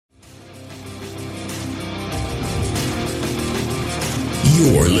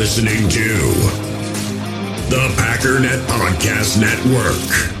You're listening to the Packernet Podcast Network.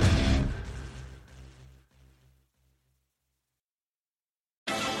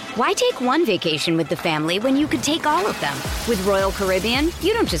 Why take one vacation with the family when you could take all of them? With Royal Caribbean,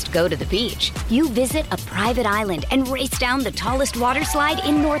 you don't just go to the beach. You visit a private island and race down the tallest water slide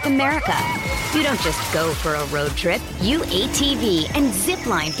in North America. You don't just go for a road trip. You ATV and zip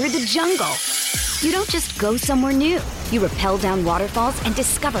line through the jungle. You don't just go somewhere new. You rappel down waterfalls and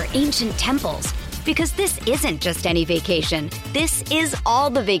discover ancient temples. Because this isn't just any vacation. This is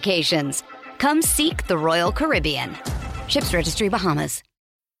all the vacations. Come seek the Royal Caribbean. Ships Registry, Bahamas.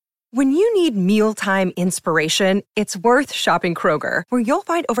 When you need mealtime inspiration, it's worth shopping Kroger, where you'll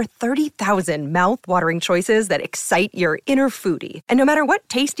find over 30,000 mouth-watering choices that excite your inner foodie. And no matter what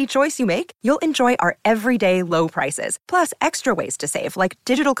tasty choice you make, you'll enjoy our everyday low prices, plus extra ways to save, like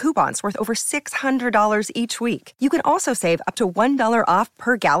digital coupons worth over $600 each week. You can also save up to $1 off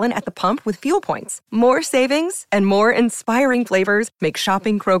per gallon at the pump with fuel points. More savings and more inspiring flavors make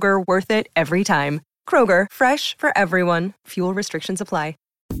shopping Kroger worth it every time. Kroger, fresh for everyone. Fuel restrictions apply.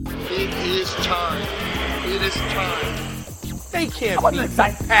 It is time. It is time. They can't beat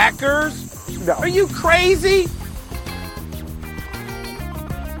the Packers. No. Are you crazy?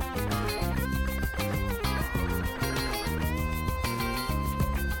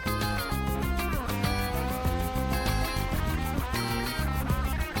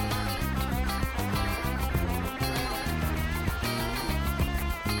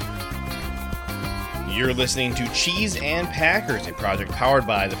 You're listening to Cheese and Packers, a project powered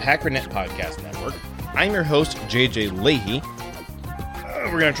by the Packernet Podcast Network. I'm your host, JJ Leahy.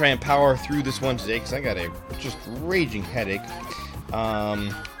 We're going to try and power through this one today because I got a just raging headache.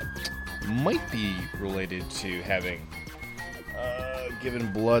 Might be related to having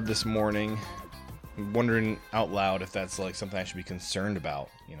given blood this morning. I'm wondering out loud if that's like something I should be concerned about,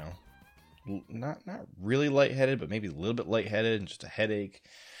 you know. Not really lightheaded, but maybe a little bit lightheaded and just a headache.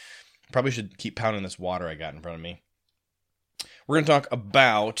 Probably should keep pounding this water I got in front of me. We're going to talk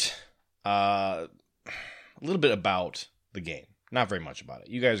about a little bit about the game. Not very much about it.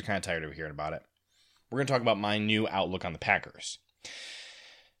 You guys are kind of tired of hearing about it. We're going to talk about my new outlook on the Packers.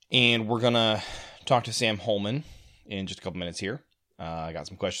 And we're going to talk to Sam Holman in just a couple minutes here. I got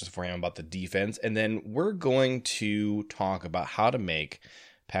some questions for him about the defense. And then we're going to talk about how to make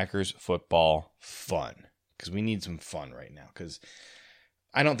Packers football fun. Because we need some fun right now. Because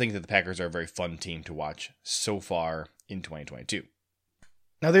I don't think that the Packers are a very fun team to watch so far in 2022.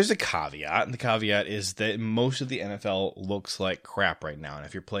 Now, there's a caveat, and the caveat is that most of the NFL looks like crap right now. And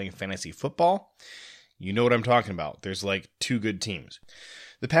if you're playing fantasy football, you know what I'm talking about. There's like two good teams.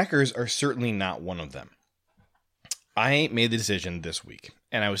 The Packers are certainly not one of them. I made the decision this week,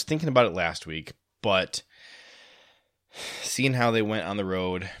 and I was thinking about it last week, but seeing how they went on the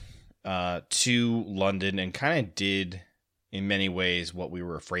road to London and kind of did in many ways what we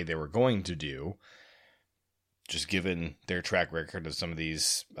were afraid they were going to do, just given their track record of some of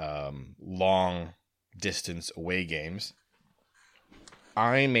these long distance away games,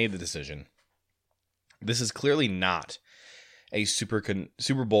 I made the decision. This is clearly not a Super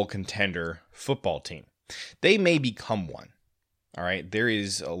Bowl contender football team. They may become one. All right, there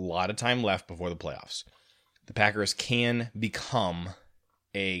is a lot of time left before the playoffs. The Packers can become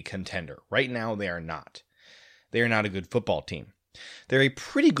a contender. Right now, they are not. They are not a good football team. They're a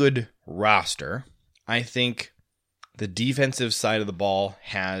pretty good roster. I think the defensive side of the ball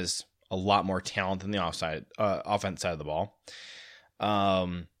has a lot more talent than the offense side of the ball.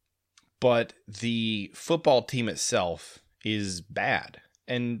 But the football team itself is bad.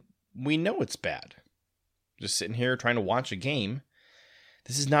 And we know it's bad. Just sitting here trying to watch a game,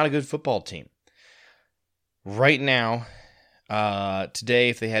 this is not a good football team. Right now, today,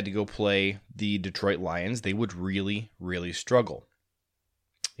 if they had to go play the Detroit Lions, they would really, really struggle.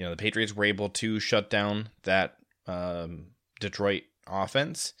 You know, the Patriots were able to shut down that Detroit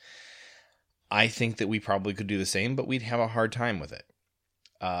offense. I think that we probably could do the same, but we'd have a hard time with it.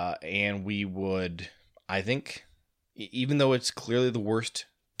 And we would, I think, even though it's clearly the worst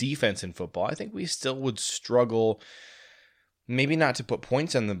defense in football, I think we still would struggle, maybe not to put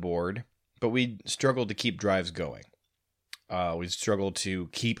points on the board, but we'd struggle to keep drives going. We'd struggle to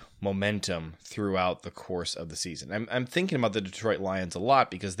keep momentum throughout the course of the season. I'm thinking about the Detroit Lions a lot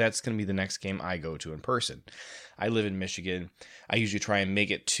because that's going to be the next game I go to in person. I live in Michigan. I usually try and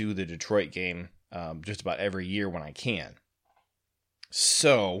make it to the Detroit game just about every year when I can.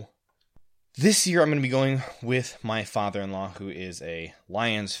 So this year I'm going to be going with my father-in-law, who is a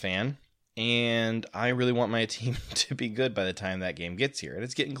Lions fan, and I really want my team to be good by the time that game gets here, and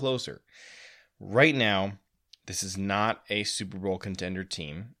it's getting closer. Right now, This is not a Super Bowl contender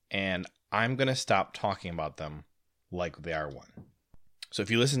team, and I'm going to stop talking about them like they are one. So if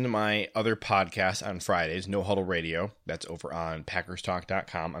you listen to my other podcast on Fridays, No Huddle Radio, that's over on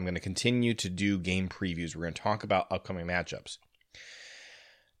PackersTalk.com, I'm going to continue to do game previews. We're going to talk about upcoming matchups.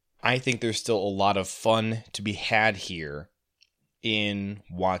 I think there's still a lot of fun to be had here in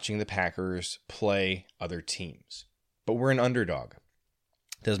watching the Packers play other teams. But we're an underdog.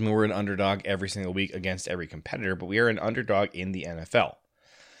 Doesn't mean we're an underdog every single week against every competitor, but we are an underdog in the NFL.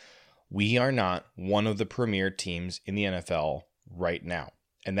 We are not one of the premier teams in the NFL right now,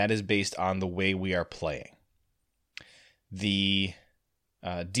 and that is based on the way we are playing. The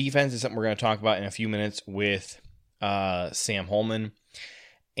defense is something we're going to talk about in a few minutes with Sam Holman,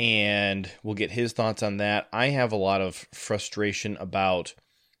 and we'll get his thoughts on that. I have a lot of frustration about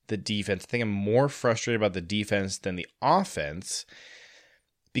the defense. I think I'm more frustrated about the defense than the offense,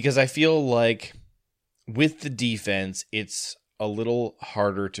 because I feel like with the defense, it's a little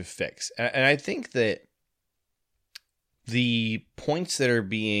harder to fix. And I think that the points that are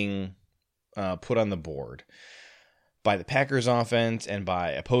being put on the board by the Packers offense and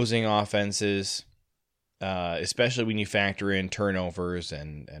by opposing offenses, especially when you factor in turnovers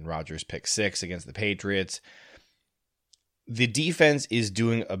and Rodgers' pick 6 against the Patriots, the defense is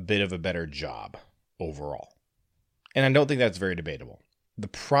doing a bit of a better job overall. And I don't think that's very debatable. The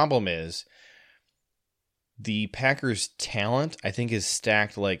problem is the Packers' talent, I think, is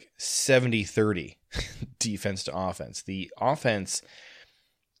stacked like 70-30 defense to offense. The offense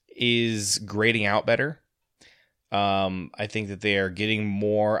is grading out better. I think that they are getting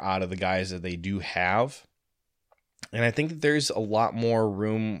more out of the guys that they do have. And I think that there's a lot more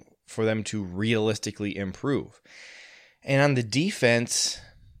room for them to realistically improve. And on the defense,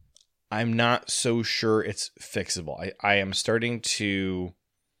 I'm not so sure it's fixable. I am starting to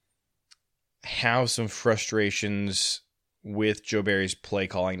have some frustrations with Joe Barry's play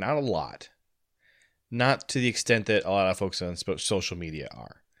calling. Not a lot. Not to the extent that a lot of folks on social media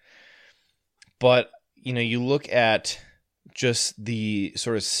are. But, you know, you look at just the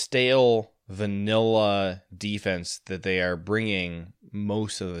sort of stale, vanilla defense that they are bringing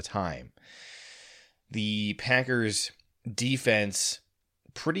most of the time. The Packers' defense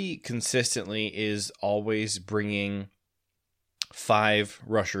pretty consistently is always bringing 5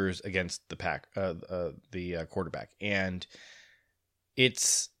 rushers against the quarterback, and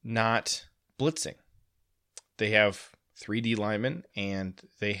it's not blitzing. They have 3 D linemen and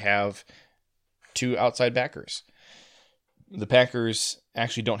they have 2 outside backers. The Packers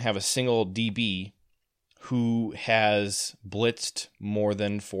actually don't have a single DB who has blitzed more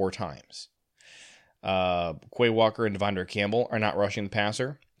than 4 times. Quay Walker and Devondre Campbell are not rushing the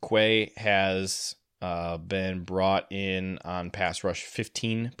passer. Quay has been brought in on pass rush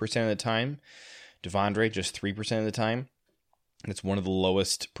 15% of the time. Devondre just 3% of the time. It's one of the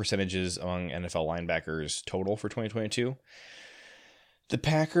lowest percentages among NFL linebackers total for 2022. The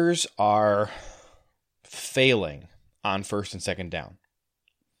Packers are failing on first and second down.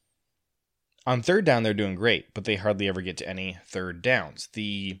 On third down, they're doing great, but they hardly ever get to any third downs.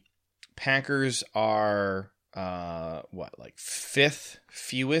 The Packers are, like 5th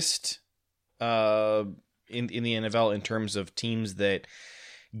fewest in the NFL in terms of teams that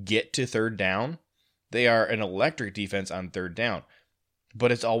get to third down. They are an electric defense on third down,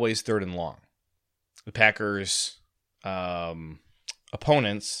 but it's always third and long. The Packers'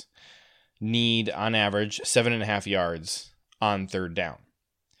 opponents need, on average, 7.5 yards on third down,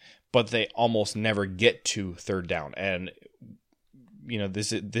 but they almost never get to third down. And you know,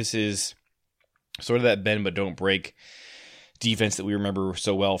 this is sort of that bend but don't break defense that we remember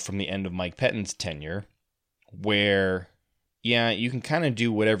so well from the end of Mike Pettine's tenure, where, yeah, you can kind of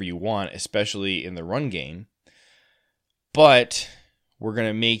do whatever you want, especially in the run game, but we're going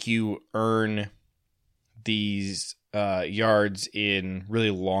to make you earn these yards in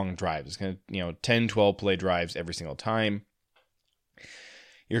really long drives. It's going to, 10, 12 play drives every single time.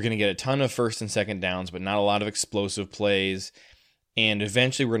 You're going to get a ton of first and second downs, but not a lot of explosive plays. And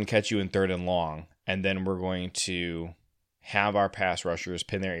eventually we're going to catch you in third and long, and then we're going to have our pass rushers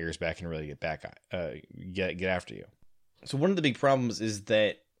pin their ears back and really get after you. So one of the big problems is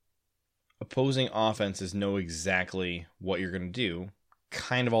that opposing offenses know exactly what you're going to do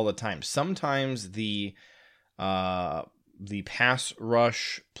kind of all the time. Sometimes the pass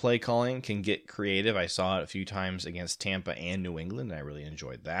rush play calling can get creative. I saw it a few times against Tampa and New England, and I really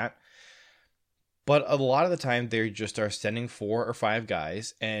enjoyed that. But a lot of the time, they just are sending 4 or 5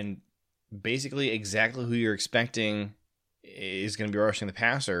 guys, and basically exactly who you're expecting is going to be rushing the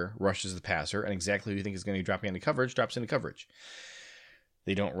passer, rushes the passer, and exactly who you think is going to be dropping into coverage, drops into coverage.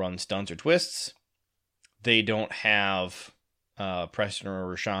 They don't run stunts or twists. they don't have Preston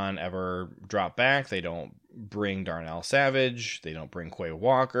or Rashawn ever drop back. They don't bring Darnell Savage. They don't bring Quay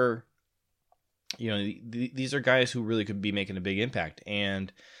Walker. These are guys who really could be making a big impact.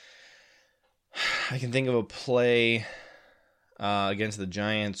 And I can think of a play against the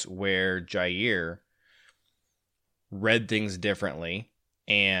Giants where Jair read things differently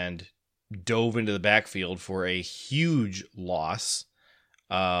and dove into the backfield for a huge loss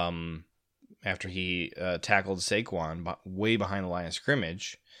after he tackled Saquon way behind the line of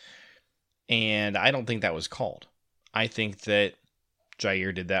scrimmage. And I don't think that was called. I think that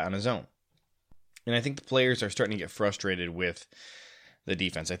Jair did that on his own. And I think the players are starting to get frustrated with the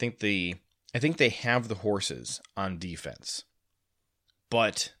defense. I think they have the horses on defense,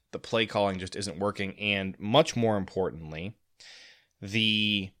 but the play calling just isn't working. And much more importantly,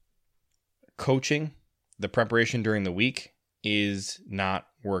 the coaching, the preparation during the week is not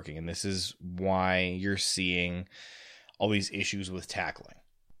working. And this is why you're seeing all these issues with tackling.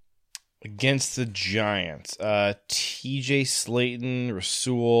 Against the Giants, TJ Slaton,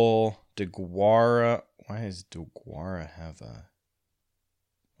 Rasul, DeGuara. Why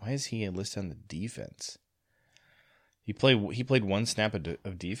is he listed on the defense? He played one snap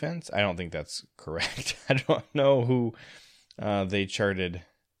of defense? I don't think that's correct. I don't know who they charted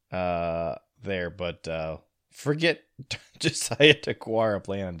there, but forget Josiah DeGuara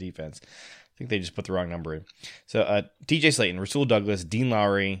playing on defense. I think they just put the wrong number in. So TJ Slaton, Rasul Douglas, Dean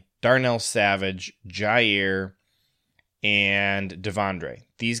Lowry, Darnell Savage, Jair, and Devondre.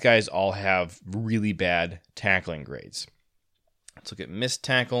 These guys all have really bad tackling grades. Let's look at missed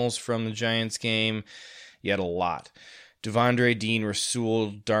tackles from the Giants game. You had a lot. Devondre, Dean,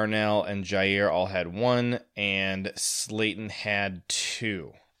 Rasul, Darnell, and Jair all had 1, and Slaton had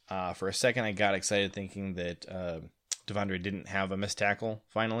 2. For a second, I got excited thinking that Devondre didn't have a missed tackle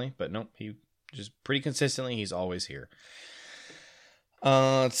finally, but nope, he just pretty consistently, he's always here.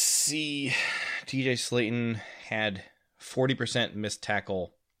 Let's see. TJ Slaton had 40% missed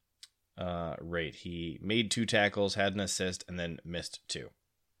tackle rate. He made 2 tackles, had an assist, and then missed 2.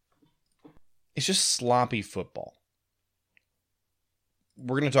 It's just sloppy football.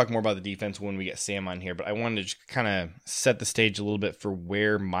 We're going to talk more about the defense when we get Sam on here, but I wanted to just kind of set the stage a little bit for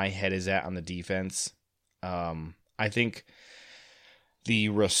where my head is at on the defense. I think the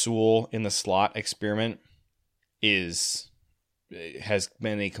Rasul in the slot experiment has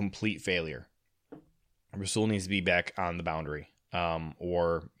been a complete failure. Rasul needs to be back on the boundary,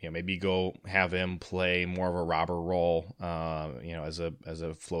 or maybe go have him play more of a robber role, as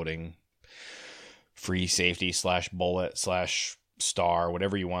a floating free safety / bullet / star,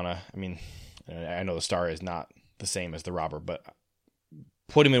 whatever you want to. I mean, I know the star is not the same as the robber, but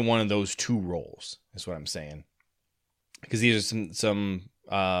put him in one of those 2 roles is what I'm saying, because these are some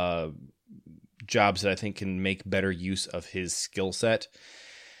jobs that I think can make better use of his skill set.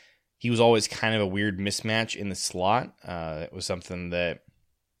 He was always kind of a weird mismatch in the slot. It was something that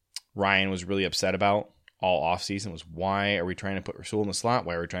Ryan was really upset about all offseason, was why are we trying to put Rasul in the slot?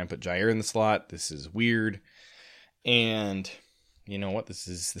 Why are we trying to put Jair in the slot? This is weird. And you know what?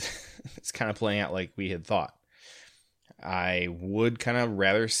 It's kind of playing out like we had thought. I would kind of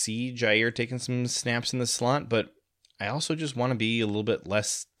rather see Jair taking some snaps in the slot, but I also just want to be a little bit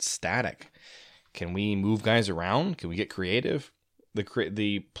less static. Can we move guys around? Can we get creative?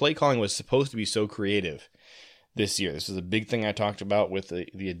 The play calling was supposed to be so creative this year. This is a big thing I talked about with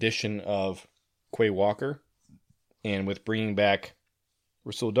the addition of Quay Walker, and with bringing back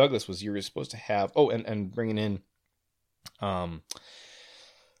Rasul Douglas, was you were supposed to have and bringing in Jaron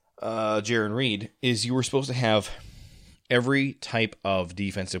Reed, is you were supposed to have every type of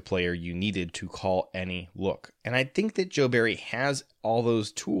defensive player you needed to call any look. And I think that Joe Barry has all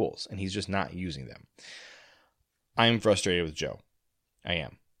those tools, and he's just not using them. I'm frustrated with Joe. I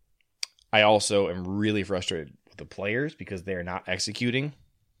am. I also am really frustrated with the players because they're not executing.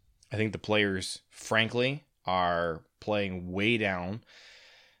 I think the players, frankly, are playing way down.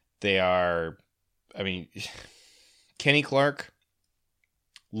 Kenny Clark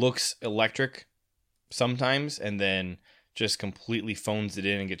looks electric sometimes and then just completely phones it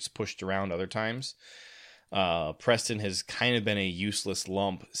in and gets pushed around other times. Preston has kind of been a useless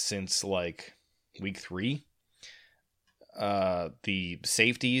lump since like week 3. The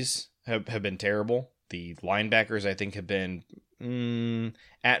safeties have been terrible. The linebackers, I think, have been,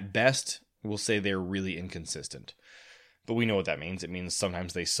 at best, we'll say they're really inconsistent. But we know what that means. It means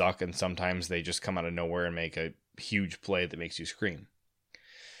sometimes they suck and sometimes they just come out of nowhere and make a huge play that makes you scream.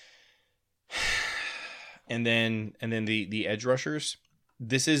 And then the edge rushers.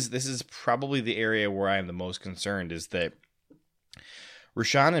 This is probably the area where I am the most concerned, is that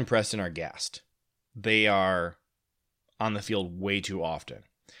Rashawn and Preston are gassed. they are on the field way too often.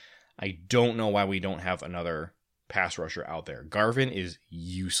 I don't know why we don't have another pass rusher out there. Garvin is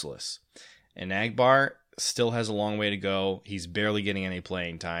useless. And Agbar still has a long way to go. He's barely getting any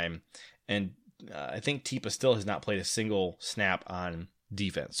playing time. And I think Tipa still has not played a single snap on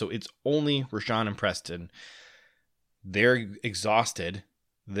defense. So it's only Rashawn and Preston. They're exhausted.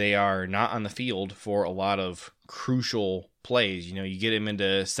 They are not on the field for a lot of crucial plays. You know, you get him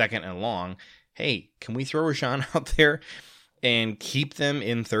into second and long. Hey, can we throw Rashawn out there and keep them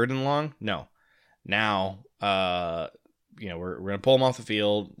in third and long? No. Now, we're going to pull him off the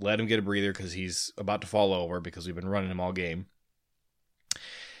field, let him get a breather because he's about to fall over because we've been running him all game.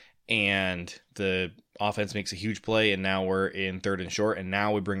 And the offense makes a huge play, and now we're in third and short, and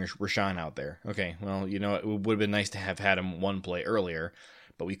now we bring Rashawn out there. Okay, well, it would have been nice to have had him one play earlier,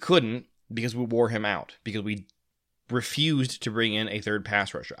 but we couldn't because we wore him out, because we refused to bring in a third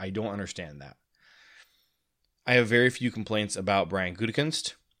pass rusher. I don't understand that. I have very few complaints about Brian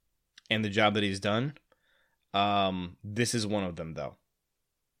Gutekunst and the job that he's done. This is one of them, though.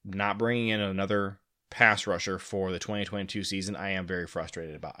 Not bringing in another pass rusher for the 2022 season, I am very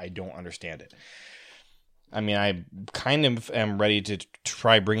frustrated about. I don't understand it. I mean, I kind of am ready to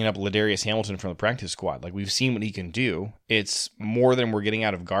try bringing up Ladarius Hamilton from the practice squad. Like, we've seen what he can do. It's more than we're getting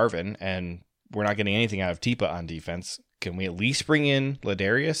out of Garvin, and we're not getting anything out of Tipa on defense. Can we at least bring in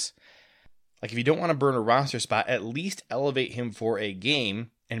Ladarius? Like, if you don't want to burn a roster spot, at least elevate him for a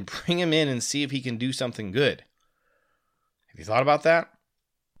game and bring him in and see if he can do something good. Have you thought about that?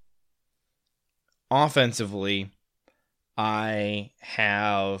 Offensively, I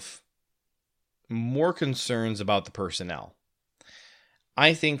have more concerns about the personnel.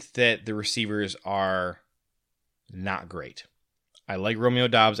 I think that the receivers are not great. I like Romeo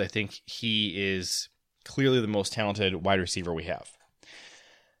Doubs. I think he is clearly the most talented wide receiver we have.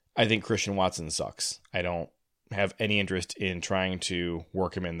 I think Christian Watson sucks. I don't have any interest in trying to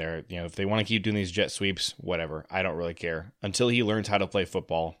work him in there. If they want to keep doing these jet sweeps, whatever. I don't really care. Until he learns how to play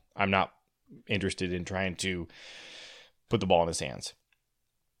football, I'm not interested in trying to put the ball in his hands.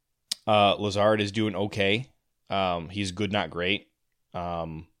 Lazard is doing okay. He's good, not great.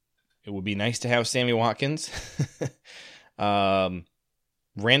 It would be nice to have Sammy Watkins. Randall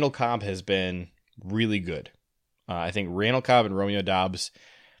Cobb has been really good. I think Randall Cobb and Romeo Doubs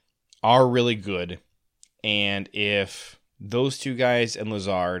are really good. And if those two guys and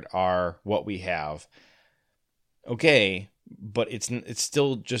Lazard are what we have, okay, but it's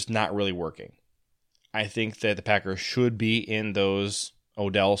still just not really working. I think that the Packers should be in those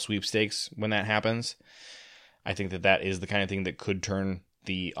Odell sweepstakes when that happens. I think that is the kind of thing that could turn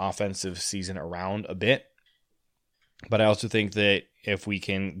the offensive season around a bit. But I also think that if we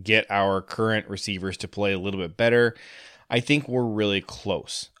can get our current receivers to play a little bit better, I think we're really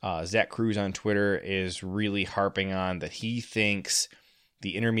close. Zach Cruz on Twitter is really harping on that he thinks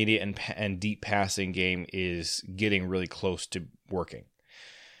the intermediate and deep passing game is getting really close to working.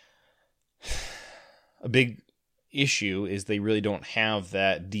 A big issue is they really don't have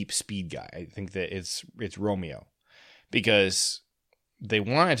that deep speed guy. I think that it's Romeo, because they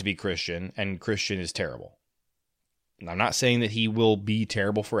want it to be Christian, and Christian is terrible. I'm not saying that he will be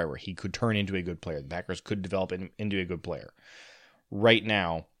terrible forever. He could turn into a good player. The Packers could develop him into a good player. Right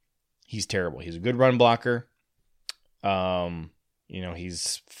now, he's terrible. He's a good run blocker.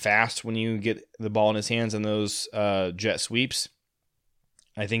 He's fast when you get the ball in his hands on those jet sweeps.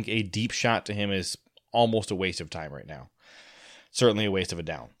 I think a deep shot to him is almost a waste of time right now. Certainly a waste of a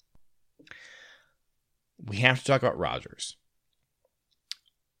down. We have to talk about Rodgers.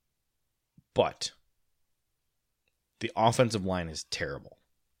 But the offensive line is terrible.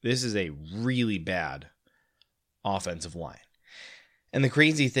 This is a really bad offensive line. And the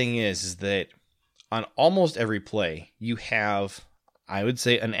crazy thing is that on almost every play, you have, I would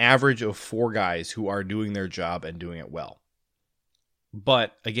say, an average of 4 guys who are doing their job and doing it well.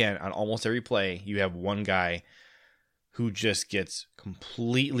 But again, on almost every play, you have one guy who just gets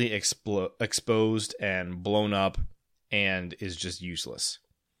completely exposed and blown up and is just useless.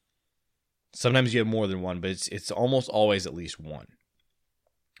 Sometimes you have more than one, but it's almost always at least one.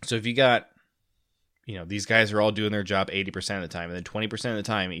 So if you got, these guys are all doing their job 80% of the time, and then 20% of the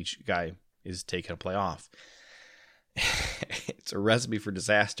time, each guy is taking a play off. It's a recipe for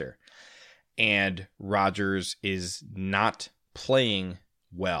disaster. And Rodgers is not playing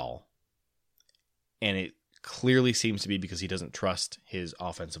well. And it clearly seems to be because he doesn't trust his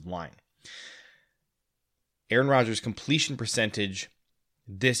offensive line. Aaron Rodgers' completion percentage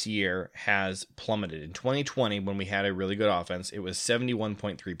this year has plummeted. In 2020, when we had a really good offense, it was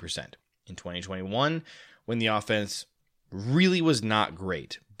 71.3%. In 2021, when the offense really was not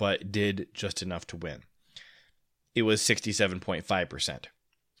great, but did just enough to win. It was 67.5%.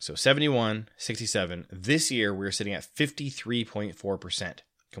 So 71, 67. This year, we're sitting at 53.4%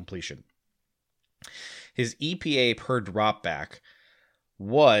 completion. His EPA per dropback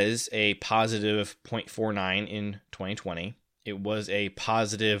was a positive 0.49 in 2020. It was a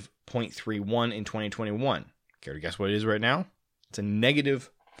positive 0.31 in 2021. Care to guess what it is right now? It's a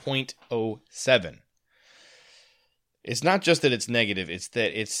negative 0.07. It's not just that it's negative, it's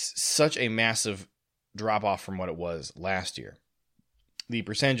that it's such a massive drop off from what it was last year. The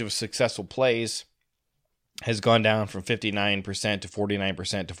percentage of successful plays has gone down from 59% to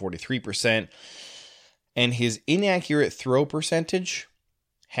 49% to 43%, and his inaccurate throw percentage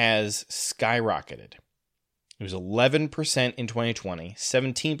has skyrocketed. It was 11% in 2020,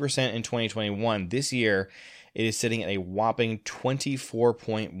 17% in 2021. This year, it is sitting at a whopping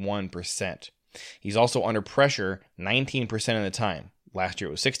 24.1%. He's also under pressure 19% of the time. Last year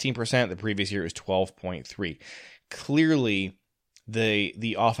it was 16%. The previous year it was 12.3%. Clearly,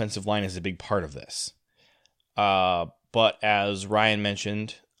 the offensive line is a big part of this. But as Ryan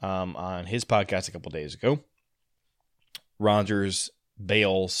mentioned on his podcast a couple days ago, Rodgers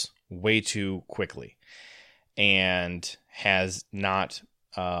bails way too quickly and has not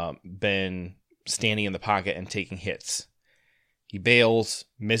been standing in the pocket and taking hits. He bails,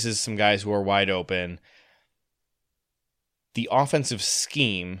 misses some guys who are wide open. The offensive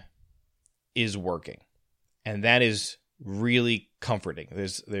scheme is working, and that is really comforting.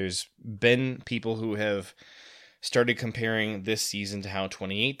 There's been people who have started comparing this season to how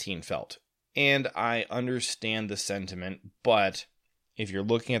 2018 felt, and I understand the sentiment, but if you're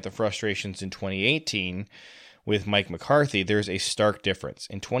looking at the frustrations in 2018 with Mike McCarthy, there's a stark difference.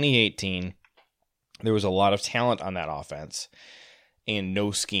 In 2018, there was a lot of talent on that offense and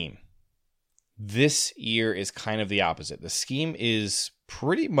no scheme. This year is kind of the opposite. The scheme is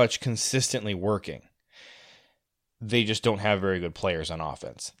pretty much consistently working. They just don't have very good players on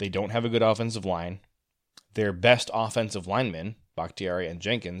offense. They don't have a good offensive line. Their best offensive linemen, Bakhtiari and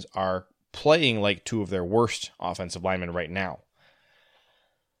Jenkins, are playing like two of their worst offensive linemen right now.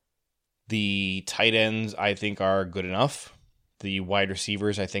 The tight ends, I think, are good enough. The wide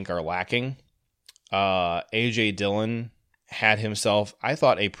receivers, I think, are lacking. A.J. Dillon had himself, I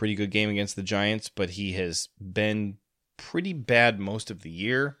thought, a pretty good game against the Giants, but he has been pretty bad most of the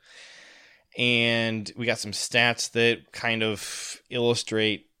year. And we got some stats that kind of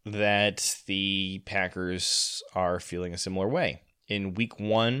illustrate that the Packers are feeling a similar way. In week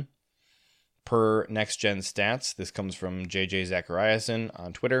 1, per Next Gen Stats, this comes from JJ Zachariason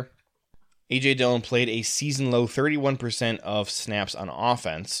on Twitter, A.J. Dillon played a season-low 31% of snaps on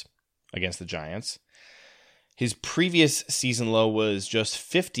offense against the Giants. His previous season low was just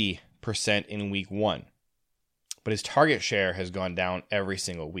 50% in week 1, but his target share has gone down every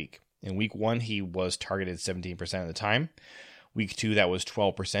single week. In week 1, he was targeted 17% of the time. Week 2, that was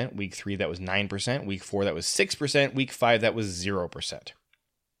 12%. Week 3, that was 9%. Week 4, that was 6%. Week 5, that was 0%.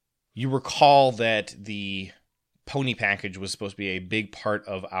 You recall that the pony package was supposed to be a big part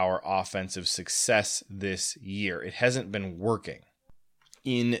of our offensive success this year. It hasn't been working.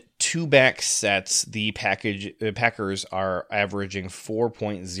 In 2-back sets, the Packers are averaging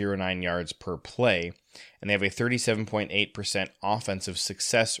 4.09 yards per play, and they have a 37.8% offensive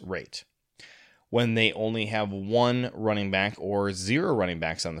success rate. When they only have one running back or 0 running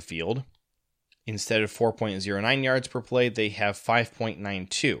backs on the field, instead of 4.09 yards per play, they have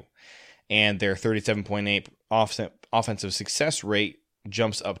 5.92, and their 37.8 offensive success rate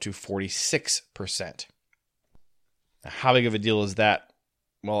jumps up to 46%. Now, how big of a deal is that?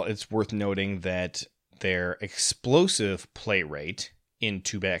 Well, it's worth noting that their explosive play rate in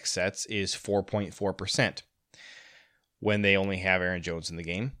 2-back sets is 4.4%. When they only have Aaron Jones in the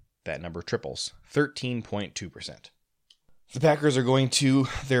game, that number triples, 13.2%. The Packers are going to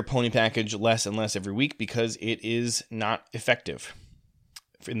their pony package less and less every week because it is not effective.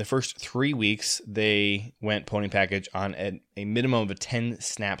 In the first 3 weeks, they went pony package on a minimum of 10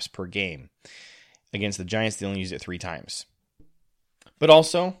 snaps per game. Against the Giants, they only used it 3 times. But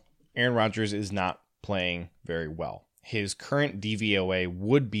also, Aaron Rodgers is not playing very well. His current DVOA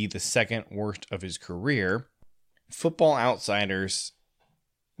would be the second worst of his career. Football Outsiders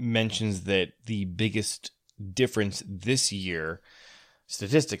mentions that the biggest difference this year,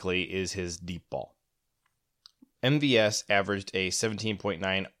 statistically, is his deep ball. MVS averaged a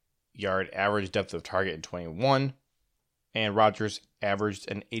 17.9 yard average depth of target in 21, and Rodgers averaged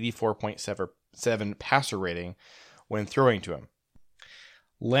an 84.7 passer rating when throwing to him.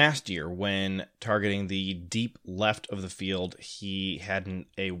 Last year, when targeting the deep left of the field, he had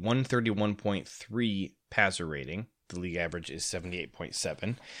a 131.3 passer rating. The league average is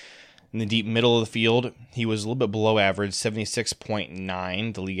 78.7. In the deep middle of the field, he was a little bit below average,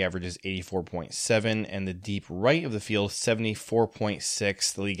 76.9. The league average is 84.7. And the deep right of the field,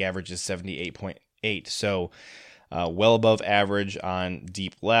 74.6. The league average is 78.8. So well above average on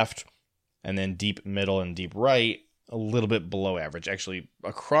deep left. And then deep middle and deep right, a little bit below average. Actually,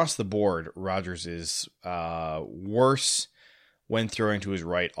 across the board, Rodgers is worse when throwing to his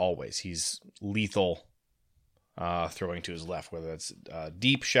right always. He's lethal throwing to his left, whether that's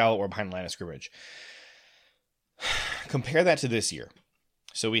deep, shallow, or behind the line of scrimmage. Compare that to this year.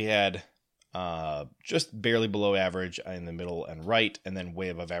 So we had just barely below average in the middle and right, and then way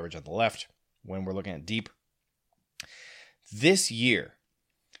above average on the left when we're looking at deep. This year,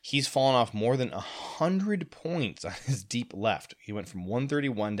 he's fallen off more than 100 points on his deep left. He went from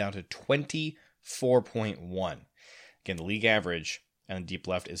 131 down to 24.1. Again, the league average and deep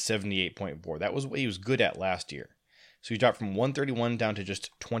left is 78.4. That was what he was good at last year. So he dropped from 131 down to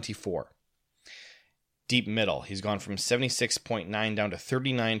just 24. Deep middle, he's gone from 76.9 down to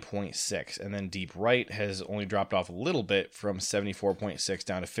 39.6. And then deep right has only dropped off a little bit from 74.6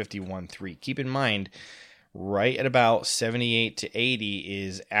 down to 51.3. Keep in mind, right at about 78 to 80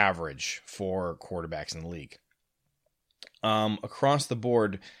 is average for quarterbacks in the league. Across the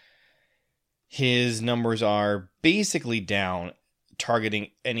board, his numbers are basically down, targeting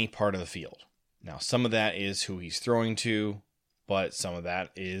any part of the field. Now, some of that is who he's throwing to, but some of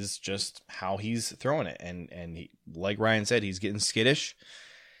that is just how he's throwing it. And he, like Ryan said, he's getting skittish.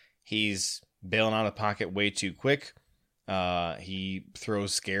 He's bailing out of the pocket way too quick. He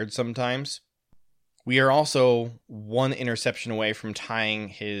throws scared sometimes. We are also one interception away from tying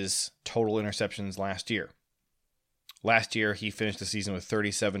his total interceptions last year. Last year, he finished the season with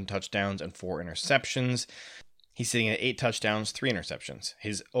 37 touchdowns and 4 interceptions. He's sitting at 8 touchdowns, 3 interceptions.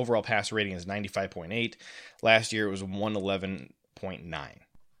 His overall passer rating is 95.8. Last year, it was 111.9.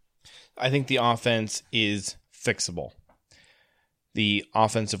 I think the offense is fixable. The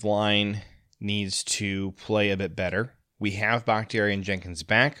offensive line needs to play a bit better. We have Bakhtiari and Jenkins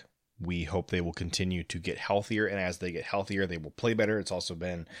back. We hope they will continue to get healthier, and as they get healthier, they will play better. It's also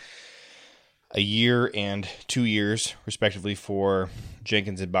been a year and 2 years, respectively, for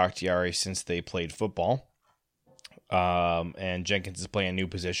Jenkins and Bakhtiari since they played football. And Jenkins is playing a new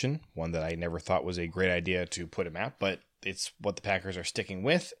position, one that I never thought was a great idea to put him at, but it's what the Packers are sticking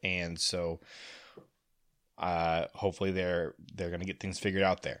with, and so hopefully they're going to get things figured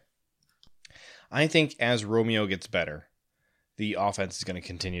out there. I think as Romeo gets better, the offense is going to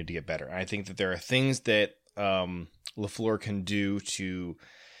continue to get better. I think that there are things that LaFleur can do to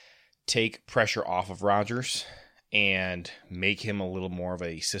take pressure off of Rodgers and make him a little more of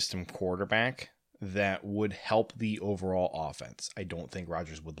a system quarterback that would help the overall offense. I don't think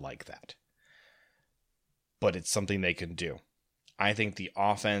Rodgers would like that, but it's something they can do. I think the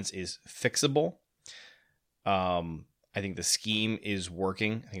offense is fixable. I think the scheme is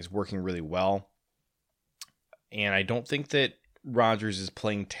working. I think it's working really well. And I don't think that Rodgers is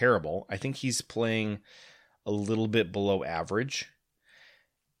playing terrible. I think he's playing a little bit below average.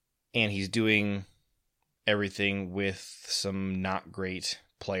 And he's doing everything with some not great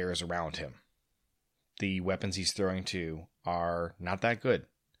players around him. The weapons he's throwing to are not that good.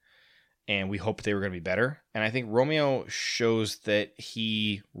 And we hoped they were going to be better. And I think Romeo shows that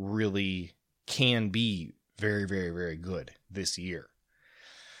he really can be very, very, very good this year.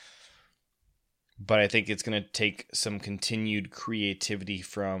 But I think it's going to take some continued creativity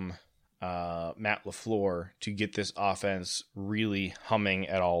from Matt LaFleur to get this offense really humming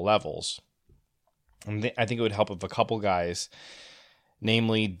at all levels. And I think it would help if a couple guys,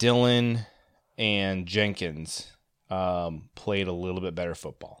 namely Dillon and Jenkins, played a little bit better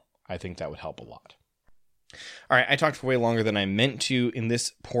football. I think that would help a lot. All right, I talked for way longer than I meant to in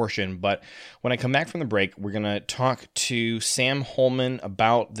this portion, but when I come back from the break, we're going to talk to Sam Holman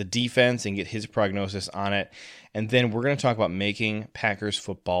about the defense and get his prognosis on it. And then we're going to talk about making Packers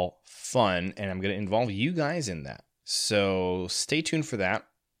football fun, and I'm going to involve you guys in that. So stay tuned for that.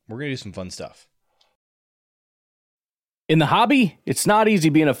 We're going to do some fun stuff. In the hobby, it's not easy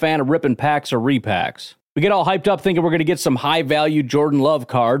being a fan of ripping packs or repacks. We get all hyped up thinking we're going to get some high-value Jordan Love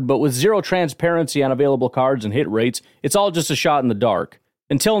card, but with zero transparency on available cards and hit rates, it's all just a shot in the dark.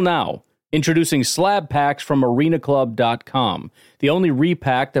 Until now, introducing slab packs from arenaclub.com, the only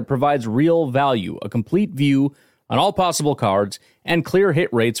repack that provides real value, a complete view on all possible cards, and clear hit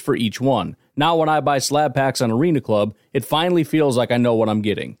rates for each one. Now when I buy slab packs on Arena Club, it finally feels like I know what I'm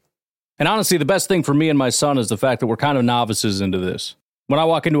getting. And honestly, the best thing for me and my son is the fact that we're kind of novices into this. When I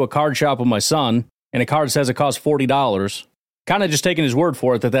walk into a card shop with my son, and a card says it costs $40, kind of just taking his word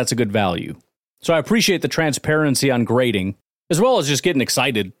for it that that's a good value. So I appreciate the transparency on grading, as well as just getting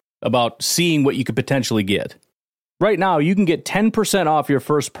excited about seeing what you could potentially get. Right now, you can get 10% off your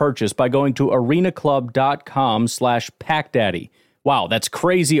first purchase by going to arenaclub.com/packdaddy. Wow, that's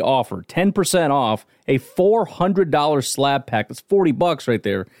crazy offer. 10% off a $400 slab pack. That's $40 right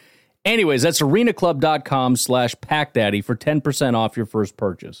there. Anyways, that's arenaclub.com/packdaddy for 10% off your first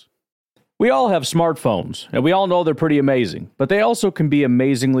purchase. We all have smartphones, and we all know they're pretty amazing, but they also can be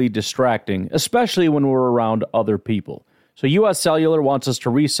amazingly distracting, especially when we're around other people. So US Cellular wants us to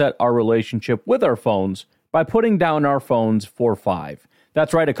reset our relationship with our phones by putting down our phones for $5.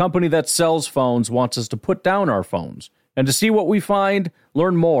 That's right, a company that sells phones wants us to put down our phones. And to see what we find,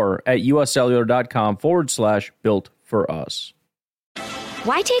 learn more at uscellular.com/built for us.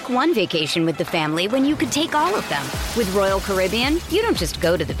 Why take one vacation with the family when you could take all of them? With Royal Caribbean, you don't just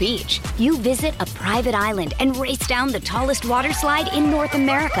go to the beach. You visit a private island and race down the tallest water slide in North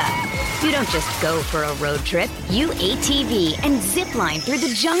America. You don't just go for a road trip. You ATV and zip line through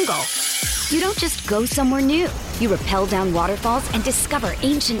the jungle. You don't just go somewhere new. You rappel down waterfalls and discover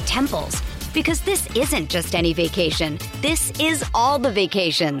ancient temples. Because this isn't just any vacation. This is all the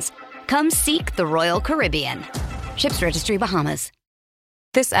vacations. Come seek the Royal Caribbean. Ships Registry, Bahamas.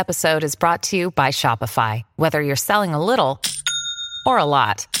 This episode is brought to you by Shopify. Whether you're selling a little or a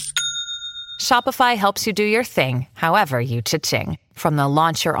lot, Shopify helps you do your thing, however you cha-ching. From the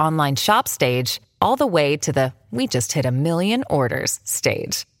launch your online shop stage, all the way to the we just hit 1 million orders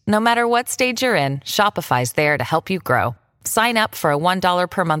stage. No matter what stage you're in, Shopify's there to help you grow. Sign up for a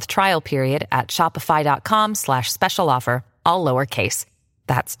 $1 per month trial period at shopify.com/special offer, all lowercase.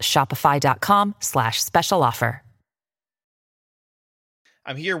 That's shopify.com/special offer.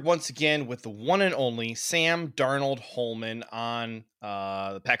 I'm here once again with the one and only Sam Darnold Holman on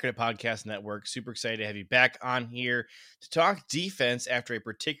the Packernet Podcast Network. Super excited to have you back on here to talk defense after a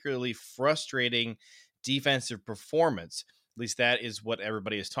particularly frustrating defensive performance. At least that is what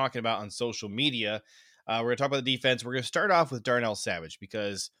everybody is talking about on social media. We're going to talk about the defense. We're going to start off with Darnell Savage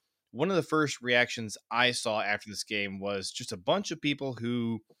because one of the first reactions I saw after this game was just a bunch of people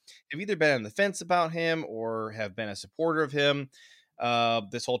who have either been on the fence about him or have been a supporter of him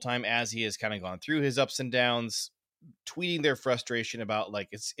this whole time as he has kind of gone through his ups and downs, tweeting their frustration about like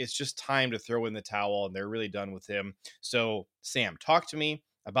it's just time to throw in the towel and they're really done with him. So Sam, talk to me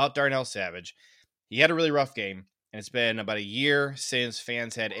about Darnell Savage. He had a really rough game and it's been about a year since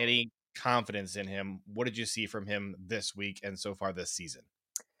fans had any confidence in him. What did you see from him this week and so far this season?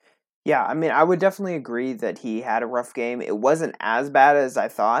 Yeah, I mean, I would definitely agree that he had a rough game. It wasn't as bad as I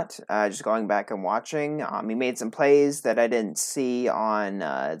thought, just going back and watching. He made some plays that I didn't see on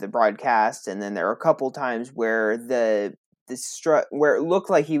the broadcast, and then there were a couple times where where it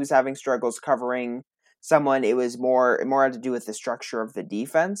looked like he was having struggles covering someone. It was more had to do with the structure of the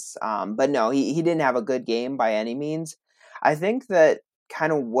defense. But no, he didn't have a good game by any means. I think that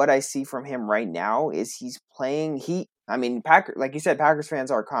kind of what I see from him right now is he's playing. Like you said, Packers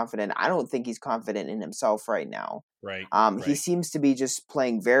fans are confident. I don't think he's confident in himself right now. Right. He seems to be just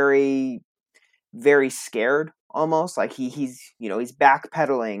playing very, very scared, almost like he's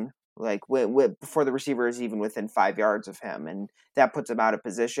backpedaling like before the receiver is even within 5 yards of him, and that puts him out of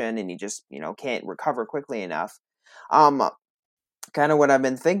position, and he just can't recover quickly enough. Kind of what I've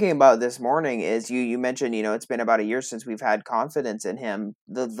been thinking about this morning is you mentioned, it's been about a year since we've had confidence in him.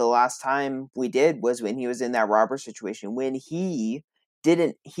 The last time we did was when he was in that robber situation, when he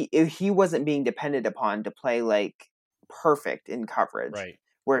wasn't being depended upon to play like perfect in coverage, right?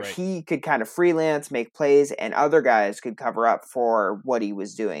 Where he could kind of freelance, make plays, and other guys could cover up for what he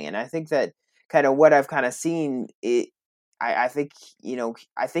was doing. And I think that kind of what I've kind of seen I think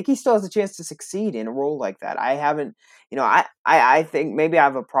he still has a chance to succeed in a role like that. I haven't, I think maybe I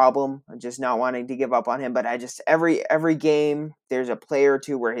have a problem just not wanting to give up on him, but I just, every game there's a play or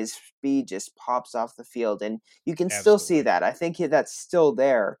two where his speed just pops off the field, and you can still see that. I think that's still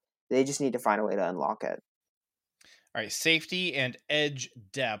there. They just need to find a way to unlock it. All right, safety and edge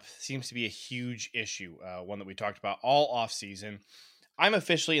depth seems to be a huge issue, one that we talked about all offseason. I'm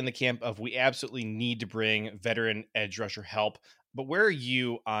officially in the camp of we absolutely need to bring veteran edge rusher help. But where are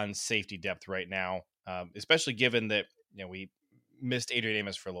you on safety depth right now, especially given that we missed Adrian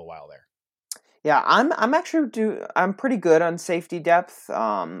Amos for a little while there? Yeah, I'm pretty good on safety depth.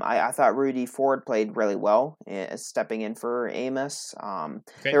 I thought Rudy Ford played really well stepping in for Amos.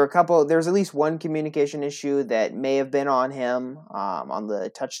 Okay. There's at least one communication issue that may have been on him on the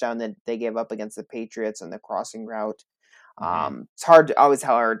touchdown that they gave up against the Patriots and the crossing route. It's always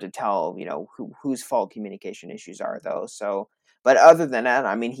hard to tell, whose fault communication issues are though. So, but other than that,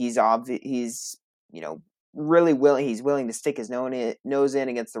 I mean, he's really willing. He's willing to stick his nose in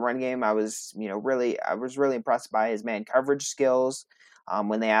against the run game. I was really impressed by his man coverage skills.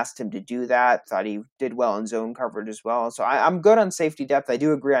 When they asked him to do that, thought he did well in zone coverage as well. So I'm good on safety depth. I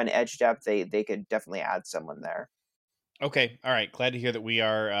do agree on edge depth. They could definitely add someone there. Okay. All right. Glad to hear that we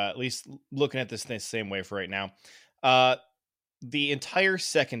are at least looking at this the same way for right now. The entire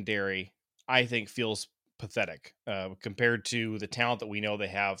secondary, I think, feels pathetic compared to the talent that we know they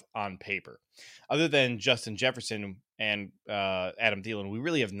have on paper. Other than Justin Jefferson and Adam Thielen, we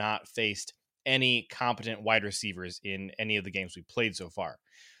really have not faced any competent wide receivers in any of the games we played so far.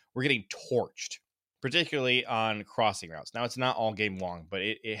 We're getting torched, particularly on crossing routes. Now, it's not all game long, but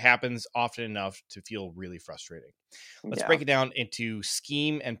it happens often enough to feel really frustrating. Let's break it down into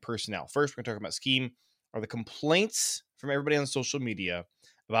scheme and personnel. First, we're going to talk about scheme. Are the complaints from everybody on social media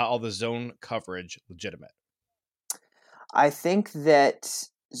about all the zone coverage legitimate? I think that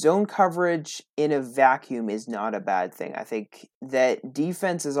zone coverage in a vacuum is not a bad thing. I think that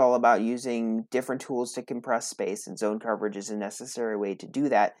defense is all about using different tools to compress space, and zone coverage is a necessary way to do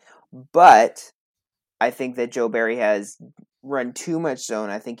that. But I think that Joe Barry has run too much zone.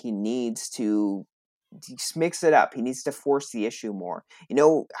 I think he needs to just mix it up. He needs to force the issue more.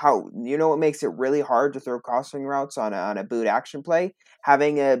 What makes it really hard to throw crossing routes on a boot action play?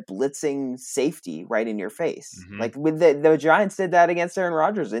 Having a blitzing safety right in your face. Mm-hmm. Like with the Giants did that against Aaron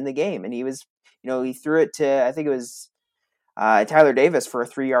Rodgers in the game, and he was, he threw it to, I think it was Tyler Davis for a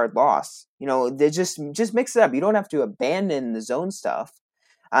 3-yard loss. They just mix it up. You don't have to abandon the zone stuff.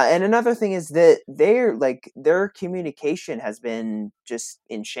 And another thing is that their communication has been just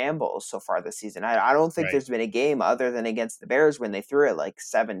in shambles so far this season. I don't think there's been a game other than against the Bears when they threw it like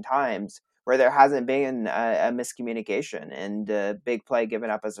 7 times where there hasn't been a miscommunication and a big play given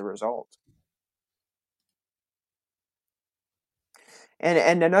up as a result.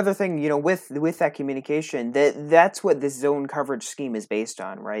 And another thing, with that communication, that's what this zone coverage scheme is based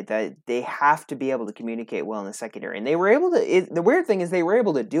on, right? That they have to be able to communicate well in the secondary. And they were able to, the weird thing is they were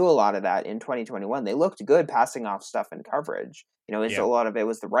able to do a lot of that in 2021. They looked good passing off stuff in coverage. A lot of it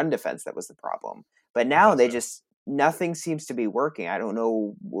was the run defense that was the problem. But now nothing seems to be working. I don't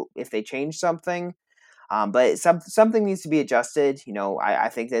know if they changed something. But something needs to be adjusted. I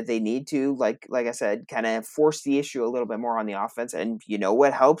think that they need to, like I said, kind of force the issue a little bit more on the offense. And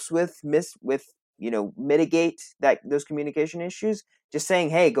what helps with mitigate those communication issues? Just saying,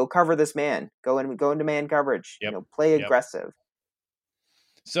 hey, go cover this man. Go into man coverage. Yep. Play aggressive.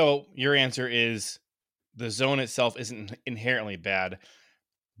 So your answer is the zone itself isn't inherently bad,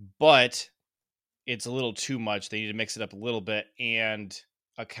 but it's a little too much. They need to mix it up a little bit and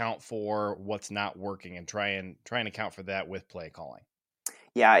account for what's not working and try and account for that with play calling.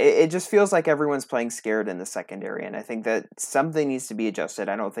 Yeah, it just feels like everyone's playing scared in the secondary, and I think that something needs to be adjusted.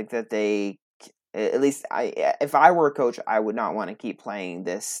 I don't think that they, at least if I were a coach, I would not want to keep playing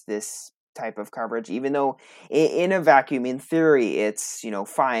this type of coverage, even though in a vacuum, in theory, it's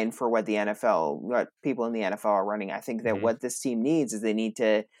fine for what people in the NFL are running. I think that what this team needs is they need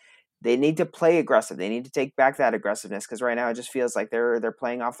to play aggressive. They need to take back that aggressiveness because right now it just feels like they're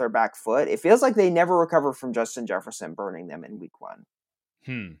playing off their back foot. It feels like they never recover from Justin Jefferson burning them in week 1.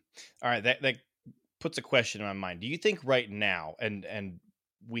 All right, that puts a question in my mind. Do you think right now, and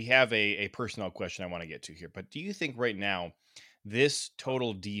we have a personnel question I want to get to here, but do you think right now this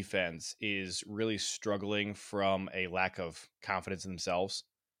total defense is really struggling from a lack of confidence in themselves?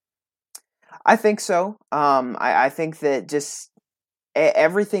 I think so. I think that just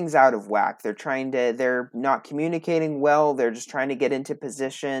everything's out of whack. They're not communicating well. They're just trying to get into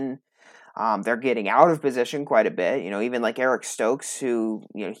position. They're getting out of position quite a bit. Even like Eric Stokes, who,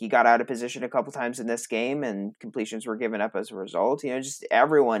 he got out of position a couple times in this game and completions were given up as a result. Just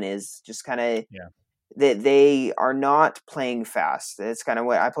everyone is just kind of, they are not playing fast. It's kind of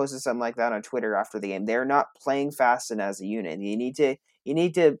what I posted something like that on Twitter after the game. They're not playing fast and as a unit. You need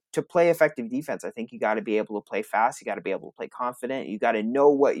to play effective defense. I think you got to be able to play fast. You got to be able to play confident. You got to know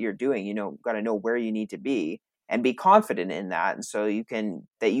what you're doing. Got to know where you need to be and be confident in that. And so you can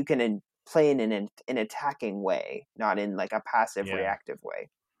play in an attacking way, not in like a passive reactive way.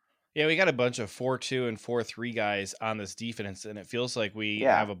 Yeah, we got a bunch of 4-2 and 4-3 guys on this defense, and it feels like we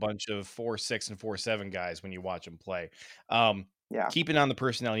have a bunch of 4-6 and 4-7 guys when you watch them play. Keeping on the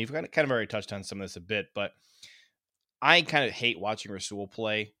personnel, you've kind of already touched on some of this a bit, but I kind of hate watching Rasul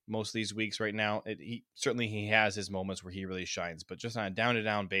play most of these weeks right now. He has his moments where he really shines, but just on a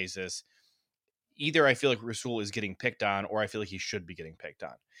down-to-down basis, either I feel like Rasul is getting picked on or I feel like he should be getting picked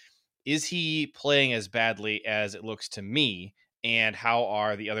on. Is he playing as badly as it looks to me? And how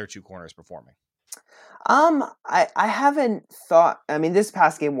are the other two corners performing? I haven't thought. I mean, this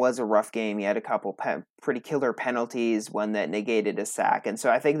past game was a rough game. He had a couple pretty killer penalties, one that negated a sack, and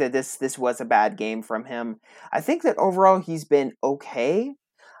so I think that this was a bad game from him. I think that overall he's been okay.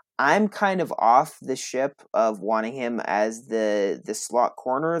 I'm kind of off the ship of wanting him as the slot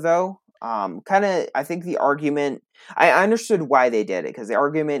corner, though. I think the argument, I understood why they did it, because the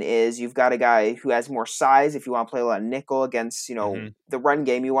argument is you've got a guy who has more size. If you want to play a lot of nickel against, the run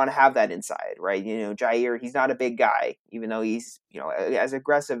game, you want to have that inside, right? Jair, he's not a big guy, even though he's, as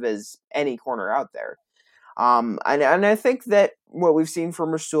aggressive as any corner out there. And I think that what we've seen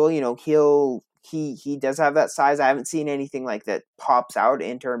from Rasul, he does have that size. I haven't seen anything like that pops out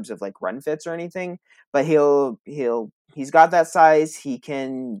in terms of like run fits or anything, but he's got that size. He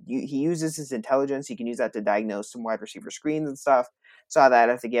uses his intelligence. He can use that to diagnose some wide receiver screens and stuff. Saw that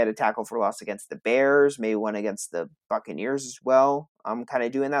I think he had a tackle for loss against the Bears, maybe one against the Buccaneers as well. Kind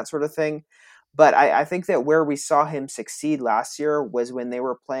of doing that sort of thing. But I think that where we saw him succeed last year was when they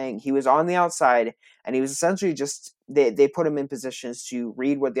were playing. He was on the outside, and he was essentially just they put him in positions to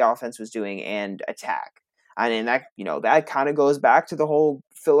read what the offense was doing and attack. And that kind of goes back to the whole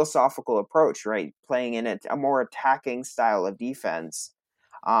philosophical approach, right? Playing in a more attacking style of defense,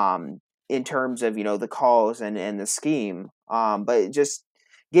 in terms of the calls and the scheme. But just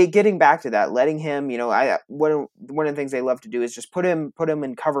getting back to that, letting him, one of the things they love to do is just put him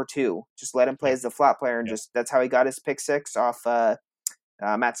in cover 2. Just let him play as the flat player, and just that's how he got his pick 6 off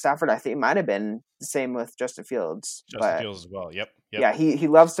Matt Stafford. I think it might have been the same with Justin Fields. Fields as well. Yep. Yeah, he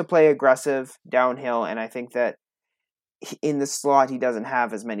loves to play aggressive downhill, and I think that in the slot he doesn't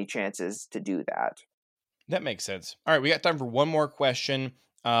have as many chances to do that. That makes sense. All right, we got time for one more question,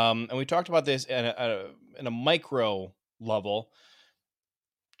 and we talked about this in a micro level.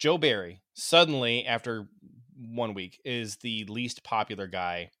 Joe Barry, suddenly, after 1 week, is the least popular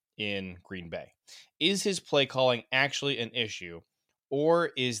guy in Green Bay. Is his play calling actually an issue, or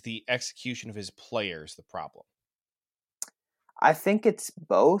is the execution of his players the problem? I think it's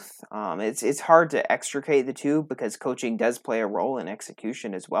both. It's hard to extricate the two because coaching does play a role in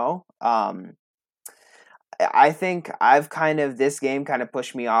execution as well. I think this game kind of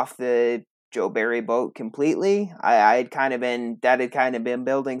pushed me off the Joe Barry boat completely. That had kind of been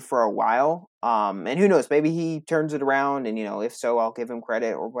building for a while. And who knows, maybe he turns it around, and if so, I'll give him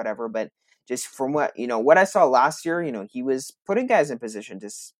credit or whatever. But just from what I saw last year, he was putting guys in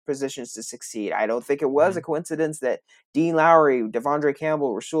positions to succeed. I don't think it was a coincidence that Dean Lowry, Devondre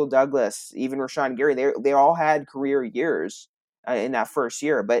Campbell, Rasul Douglas, even Rashawn Gary, they all had career years in that first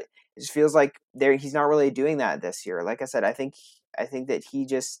year. But it just feels like he's not really doing that this year. Like I said, I think that he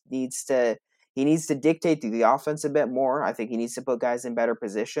just needs to dictate to the offense a bit more. I think he needs to put guys in better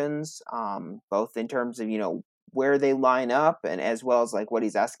positions, both in terms of, where they line up and as well as like what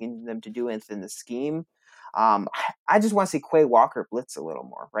he's asking them to do within the scheme. I just want to see Quay Walker blitz a little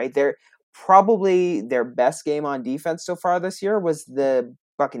more, right? They're probably their best game on defense so far this year was the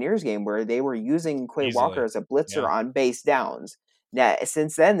Buccaneers game, where they were using Quay Walker as a blitzer on base downs. Now,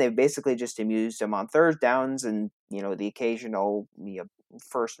 since then, they've basically just used him on third downs and, the occasional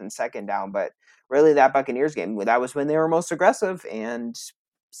first and second down. But really, that Buccaneers game, that was when they were most aggressive and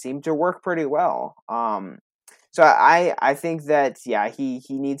seemed to work pretty well. So I think that, he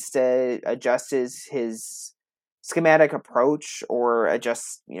needs to adjust his schematic approach, or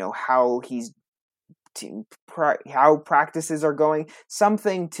adjust, how how practices are going,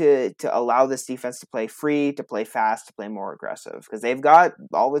 something to allow this defense to play free, to play fast, to play more aggressive, because they've got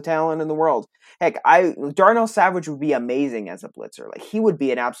all the talent in the world. Heck, Darnell Savage would be amazing as a blitzer. Like, he would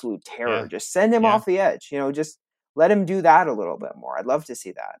be an absolute terror. Yeah. Just send him off the edge, just let him do that a little bit more. I'd love to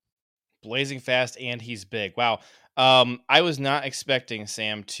see that. Blazing fast, and he's big. Wow. I was not expecting,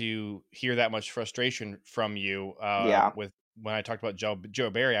 Sam, to hear that much frustration from you with when I talked about Joe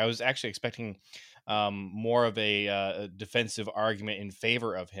Barry. I was actually expecting more of a defensive argument in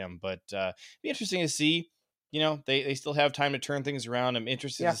favor of him, but it'd be interesting to see. They still have time to turn things around. I'm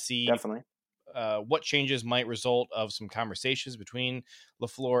interested to see definitely what changes might result of some conversations between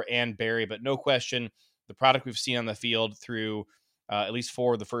LaFleur and Barry, but no question, the product we've seen on the field through at least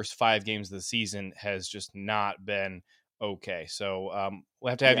 4 of the first 5 games of the season has just not been okay. So we'll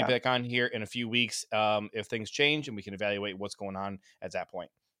have to have you back on here in a few weeks if things change, and we can evaluate what's going on at that point.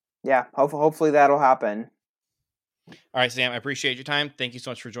 Yeah, hopefully that'll happen. All right, Sam, I appreciate your time. Thank you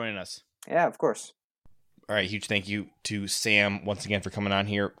so much for joining us. Yeah, of course. All right, huge thank you to Sam once again for coming on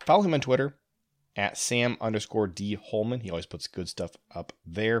here. Follow him on Twitter at Sam_D Holman. He always puts good stuff up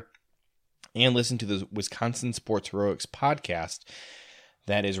there. And listen to the Wisconsin Sports Heroics podcast.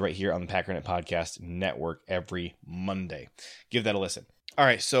 That is right here on the Packernet Podcast Network every Monday. Give that a listen. All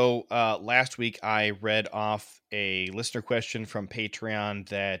right. So last week I read off a listener question from Patreon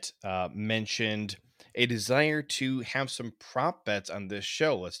that mentioned a desire to have some prop bets on this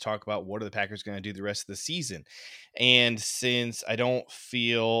show. Let's talk about what are the Packers going to do the rest of the season. And since I don't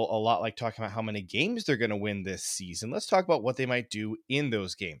feel a lot like talking about how many games they're going to win this season, let's talk about what they might do in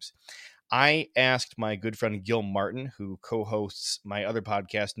those games. I asked my good friend Gil Martin, who co-hosts my other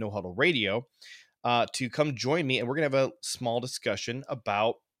podcast, No Huddle Radio, to come join me, and we're going to have a small discussion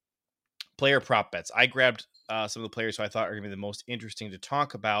about player prop bets. I grabbed some of the players who I thought are going to be the most interesting to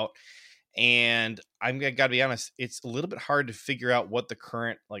talk about, and I'm got to be honest, it's a little bit hard to figure out what the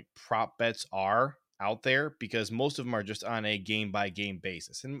current like prop bets are out there because most of them are just on a game-by-game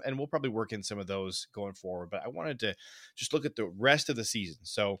basis, and we'll probably work in some of those going forward, but I wanted to just look at the rest of the season.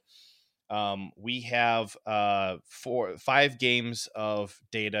 So we have 5 games of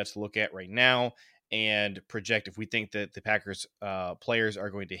data to look at right now and project if we think that the Packers players are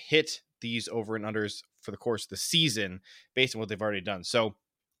going to hit these over and unders for the course of the season based on what they've already done. So,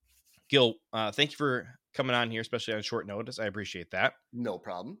 Gil, thank you for coming on here, especially on short notice. I appreciate that. No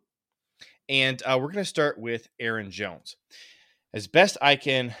problem. And we're going to start with Aaron Jones. As best I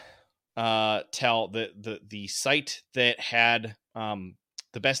can tell, the site that had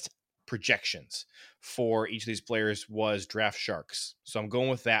the best projections for each of these players was Draft Sharks. So I'm going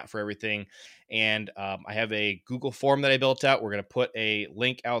with that for everything. And I have a Google form that I built out. We're going to put a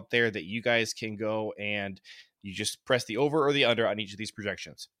link out there that you guys can go and you just press the over or the under on each of these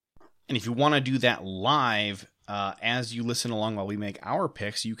projections. And if you want to do that live as you listen along while we make our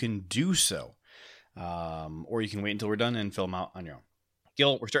picks, you can do so. Or you can wait until we're done and fill them out on your own.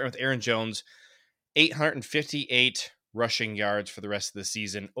 Gil, we're starting with Aaron Jones, 858 rushing yards for the rest of the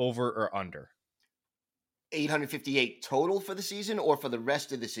season, over or under? 858 total for the season, or for the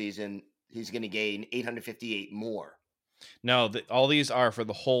rest of the season, he's going to gain 858 more? No, all these are for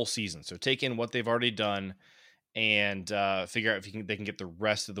the whole season. So take in what they've already done and figure out if they can get the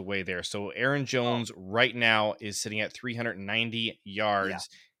rest of the way there. So Aaron Jones right now is sitting at 390 yards. Yeah.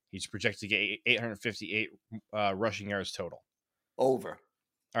 He's projected to get 858 rushing yards total. Over.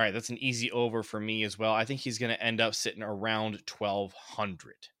 All right, that's an easy over for me as well. I think he's going to end up sitting around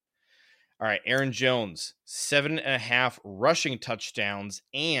 1,200. All right, Aaron Jones, 7.5 rushing touchdowns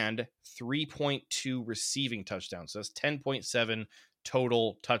and 3.2 receiving touchdowns. So that's 10.7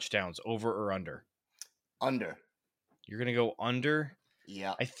 total touchdowns, over or under? Under. You're going to go under?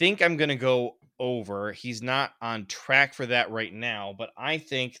 Yeah. I think I'm going to go over. He's not on track for that right now, but I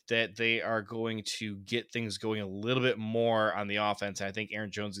think that they are going to get things going a little bit more on the offense. And I think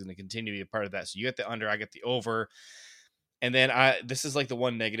Aaron Jones is going to continue to be a part of that. So you get the under, I get the over. And then this is like the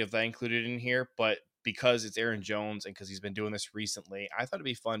one negative that I included in here, but because it's Aaron Jones and because he's been doing this recently, I thought it'd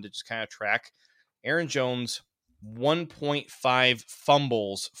be fun to just kind of track Aaron Jones 1.5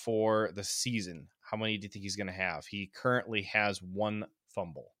 fumbles for the season. How many do you think he's going to have? He currently has 1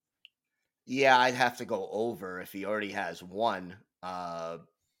 fumble. Yeah, I'd have to go over if he already has 1.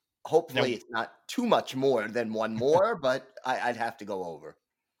 Hopefully it's not too much more than 1 more, but I'd have to go over.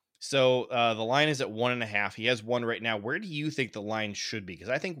 So the line is at 1.5. He has 1 right now. Where do you think the line should be? Because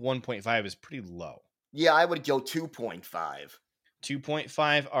I think 1.5 is pretty low. Yeah, I would go 2.5.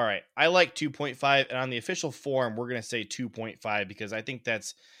 2.5. All right. I like 2.5. And on the official form, we're going to say 2.5 because I think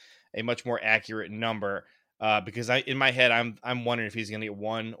that's a much more accurate number. Because in my head, I'm wondering if he's going to get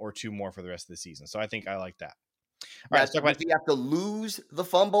 1 or 2 more for the rest of the season. So I think I like that. All right, let's talk about. Does he have to lose the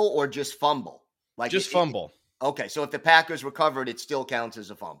fumble or just fumble? Like just fumble. Okay, so if the Packers recovered, it still counts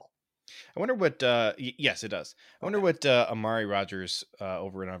as a fumble. I wonder what. Yes, it does. I wonder what Amari Rodgers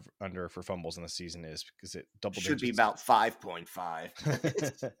over and under for fumbles in the season is, because it double should digits. Be about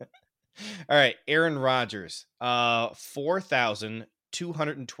 5.5. All right, Aaron Rodgers,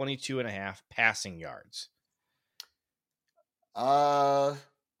 4,222.5 passing yards.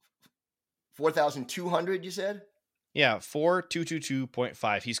 4,200, you said? Yeah,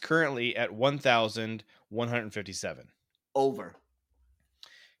 4,222.5. He's currently at 1,157.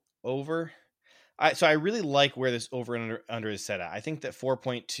 Over. So I really like where this over and under is set at. I think that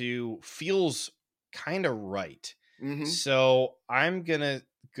 4.2 feels kind of right. Mm-hmm. So I'm gonna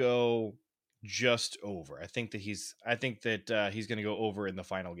go just over. I think that he's going to go over in the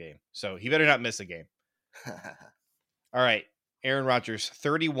final game. So he better not miss a game. All right, Aaron Rodgers,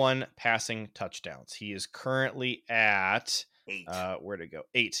 31 passing touchdowns. He is currently at 8. Where'd it go?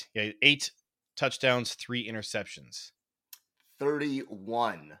 8. Yeah, 8 touchdowns, 3 interceptions.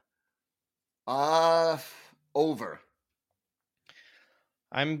 31. Over.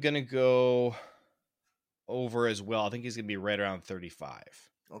 I'm going to go over as well. I think he's going to be right around 35.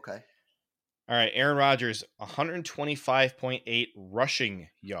 Okay. All right, Aaron Rodgers, 125.8 rushing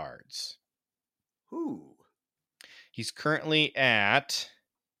yards. Ooh. He's currently at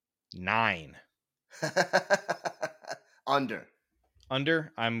 9. Under.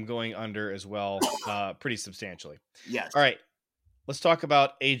 Under? I'm going under as well, pretty substantially. Yes. All right, let's talk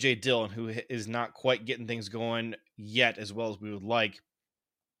about A.J. Dillon, who is not quite getting things going yet as well as we would like.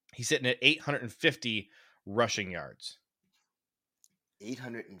 He's sitting at 850 rushing yards.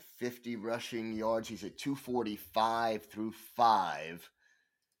 850 rushing yards. He's at 245 through 5.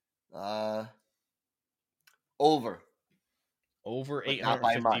 Over. Over But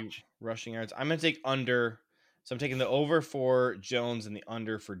 850 rushing yards. I'm going to take under. So I'm taking the over for Jones and the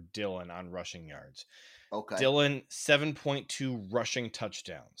under for Dillon on rushing yards. Okay. Dillon, 7.2 rushing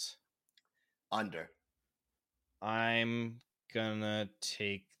touchdowns. Under. I'm going to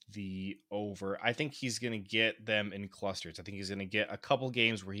take the over. I think he's going to get them in clusters. I think he's going to get a couple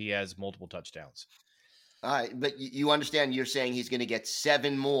games where he has multiple touchdowns. All right, but you understand you're saying he's going to get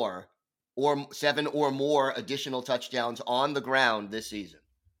 7 or more additional touchdowns on the ground this season.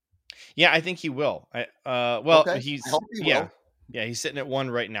 Yeah, I think he will. Okay. I hope he will. Yeah, he's sitting at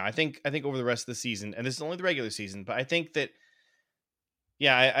 1 right now. I think over the rest of the season, and this is only the regular season, but I think that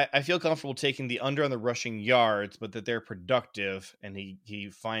I feel comfortable taking the under on the rushing yards, but that they're productive, and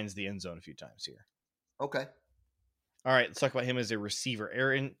he finds the end zone a few times here. Okay. All right, let's talk about him as a receiver.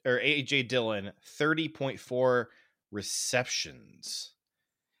 A.J. Dillon, 30.4 receptions.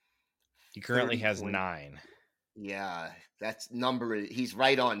 He currently has 9. Yeah, that's number. He's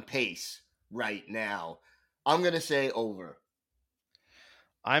right on pace right now. I'm going to say over.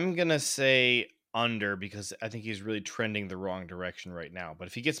 I'm going to say under because I think he's really trending the wrong direction right now. But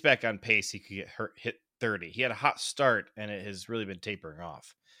if he gets back on pace, he could hit 30. He had a hot start, and it has really been tapering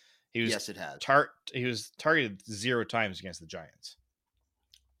off. Yes, it has. He was targeted 0 times against the Giants.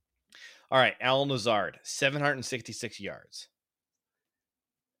 All right, Allen Lazard, 766 yards.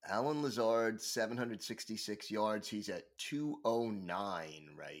 Allen Lazard, 766 yards. He's at 209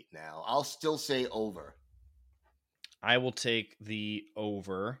 right now. I'll still say over. I will take the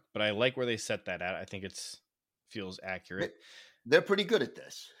over, but I like where they set that at. I think feels accurate. They're pretty good at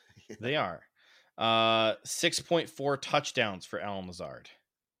this. They are. 6.4 touchdowns for Allen Lazard.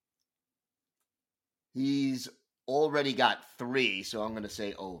 He's already got 3, so I'm going to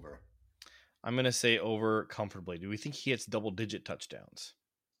say over. I'm going to say over comfortably. Do we think he hits double-digit touchdowns?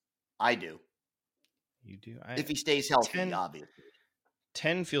 I do. You do? If he stays healthy, obviously.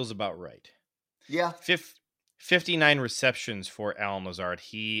 10 feels about right. Yeah. 59 receptions for Allen Lazard.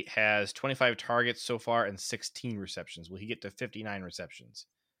 He has 25 targets so far and 16 receptions. Will he get to 59 receptions?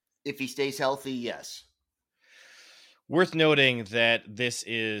 If he stays healthy, yes. Worth noting that this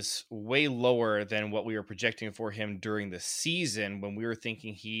is way lower than what we were projecting for him during the season when we were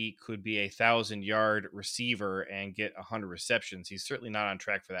thinking he could be a 1,000-yard receiver and get 100 receptions. He's certainly not on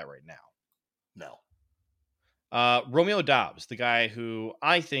track for that right now. No. Romeo Doubs, the guy who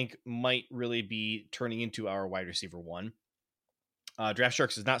I think might really be turning into our wide receiver 1. Draft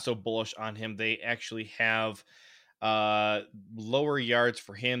Sharks is not so bullish on him. They actually have lower yards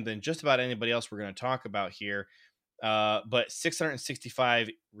for him than just about anybody else we're going to talk about here. But 665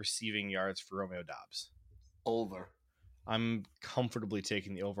 receiving yards for Romeo Doubs. Over. I'm comfortably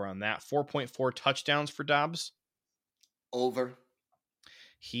taking the over on that. 4.4 touchdowns for Doubs. Over.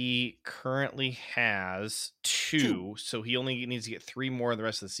 He currently has 2, so he only needs to get 3 more in the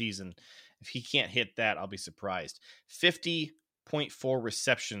rest of the season. If he can't hit that, I'll be surprised. 50.4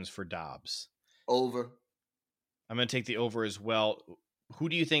 receptions for Doubs. Over. I'm going to take the over as well. Who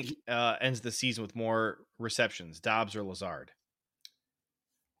do you think ends the season with more receptions, Doubs or Lazard?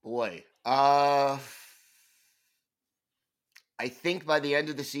 Boy, I think by the end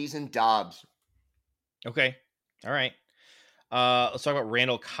of the season, Doubs. Okay. All right. Let's talk about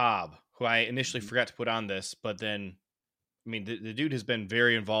Randall Cobb, who I initially forgot to put on this, but then, I mean, the dude has been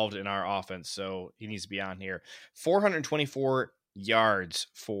very involved in our offense, so he needs to be on here. 424 yards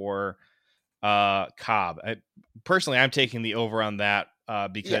for Cobb. Personally, I'm taking the over on that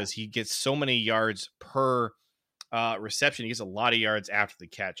because he gets so many yards per reception. He gets a lot of yards after the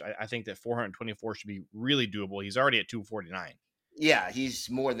catch. I think that 424 should be really doable. He's already at 249. Yeah, he's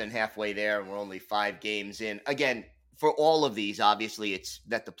more than halfway there, and we're only 5 games in. Again, for all of these, obviously, it's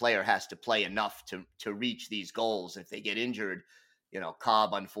that the player has to play enough to reach these goals. If they get injured,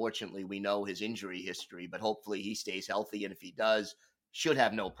 Cobb, unfortunately, we know his injury history, but hopefully he stays healthy, and if he does, should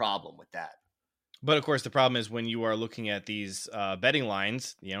have no problem with that. But of course, the problem is when you are looking at these betting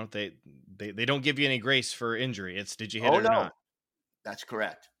lines, they don't give you any grace for injury. It's did you hit it or not? That's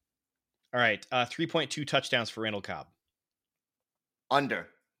correct. All right, 3.2 touchdowns for Randall Cobb. Under.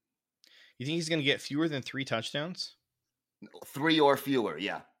 You think he's going to get fewer than 3 touchdowns? 3 or fewer,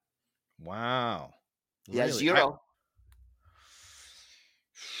 yeah. Wow. Yeah, Really? 0.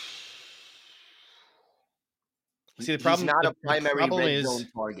 See, the problem, he's not a the primary problem red is, zone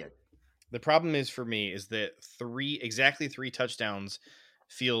target. The problem is for me is that exactly 3 touchdowns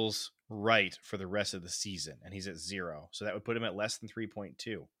feels right for the rest of the season, and he's at 0. So that would put him at less than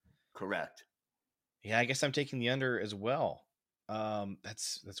 3.2. Correct. Yeah, I guess I'm taking the under as well.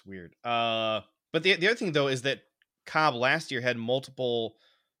 That's weird. But the other thing though is that Cobb last year had multiple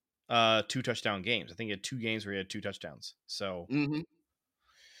 2 touchdown games. I think he had 2 games where he had 2 touchdowns. So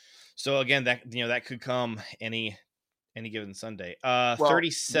so again, that could come any given Sunday.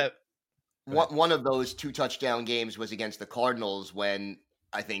 37. One of those 2 touchdown games was against the Cardinals when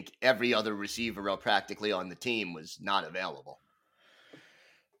I think every other receiver practically on the team was not available.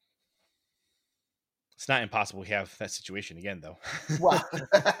 It's not impossible we have that situation again, though. Well,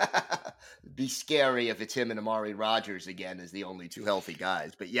 it'd be scary if it's him and Amari Rodgers again as the only 2 healthy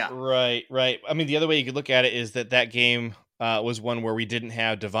guys. But yeah. Right. I mean, the other way you could look at it is that game was one where we didn't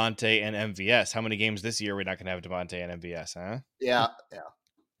have Devontae and MVS. How many games this year are we not going to have Devontae and MVS, huh? Yeah.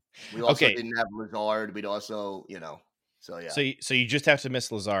 We also didn't have Lazard. We'd also, so yeah. So you just have to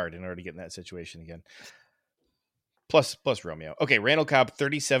miss Lazard in order to get in that situation again. Plus Romeo. Okay, Randall Cobb,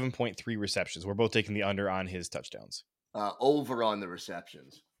 37.3 receptions. We're both taking the under on his touchdowns. Over on the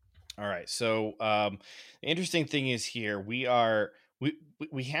receptions. All right. So the interesting thing is here we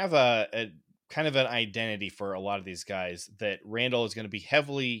have a kind of an identity for a lot of these guys that Randall is going to be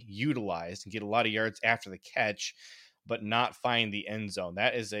heavily utilized and get a lot of yards after the catch, but not find the end zone.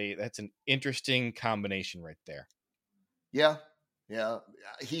 That's an interesting combination right there. Yeah.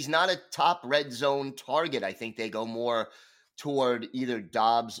 He's not a top red zone target. I think they go more toward either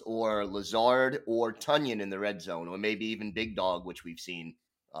Dobbs or Lazard or Tunyon in the red zone, or maybe even Big Dog, which we've seen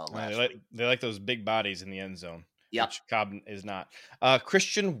last week. They like those big bodies in the end zone, which Cobb is not.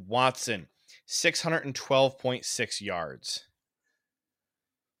 Christian Watson, 612.6 yards.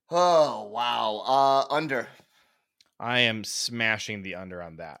 Oh, wow. Under. I am smashing the under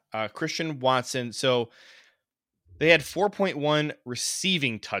on that. Christian Watson, so they had 4.1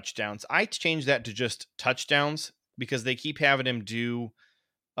 receiving touchdowns. I changed that to just touchdowns because they keep having him do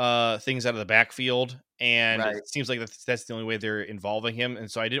things out of the backfield, and It seems like that's the only way they're involving him.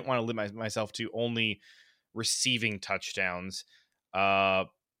 And so I didn't want to limit myself to only receiving touchdowns. I'm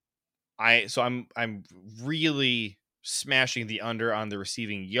really smashing the under on the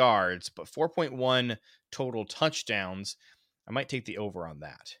receiving yards, but 4.1 total touchdowns. I might take the over on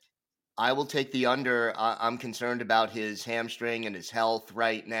that. I will take the under. I'm concerned about his hamstring and his health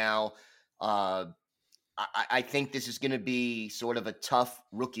right now. I think this is going to be sort of a tough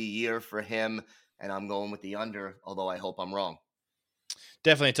rookie year for him, and I'm going with the under, although I hope I'm wrong.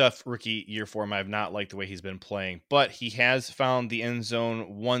 Definitely a tough rookie year for him. I've not liked the way he's been playing, but he has found the end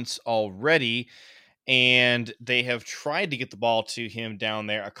zone once already, and they have tried to get the ball to him down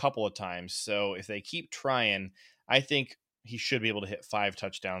there a couple of times. So if they keep trying, I think he should be able to hit 5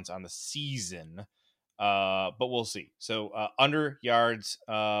 touchdowns on the season, but we'll see. So under yards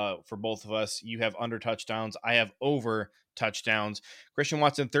for both of us. You have under touchdowns. I have over touchdowns. Christian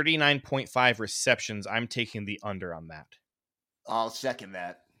Watson, 39.5 receptions. I'm taking the under on that. I'll second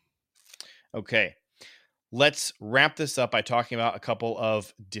that. Okay. Let's wrap this up by talking about a couple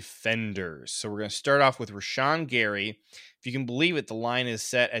of defenders. So we're going to start off with Rashawn Gary. If you can believe it, the line is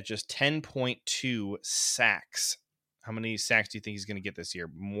set at just 10.2 sacks. How many sacks do you think he's going to get this year?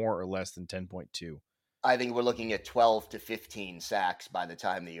 More or less than 10.2? I think we're looking at 12 to 15 sacks by the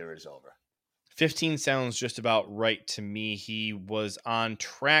time the year is over. 15 sounds just about right to me. He was on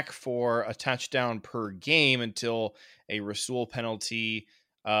track for a touchdown per game until a Rasul penalty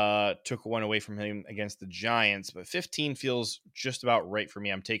took one away from him against the Giants. But 15 feels just about right for me.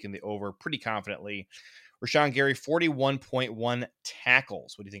 I'm taking the over pretty confidently. Rashawn Gary, 41.1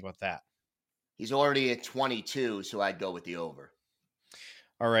 tackles. What do you think about that? He's already at 22, so I'd go with the over.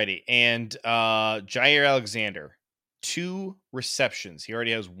 Alrighty. And Jair Alexander, 2 receptions. He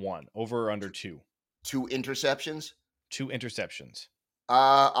already has 1. Over or under 2? 2 interceptions? 2 interceptions.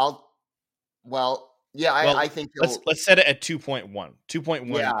 I think let's set it at 2.1. 2.1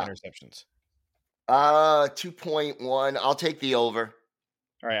 interceptions. 2.1. I'll take the over.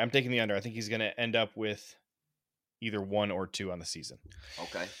 All right, I'm taking the under. I think he's going to end up with either 1 or 2 on the season.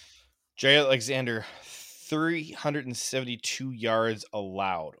 Okay. Jair Alexander, 372 yards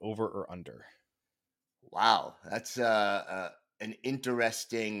allowed. Over or under? Wow, that's an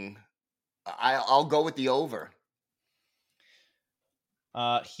interesting. I'll go with the over.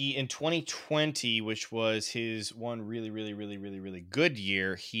 He in 2020, which was his one really good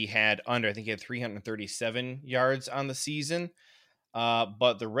year, he had 337 yards on the season.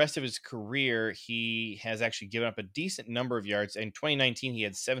 But the rest of his career, he has actually given up a decent number of yards. In 2019, he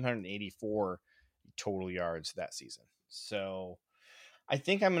had 784 total yards that season. So I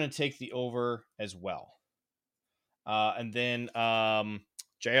think I'm going to take the over as well. And then Jair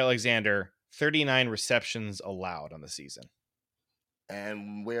Alexander, 39 receptions allowed on the season.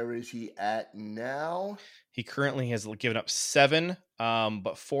 And where is he at now? He currently has given up 7,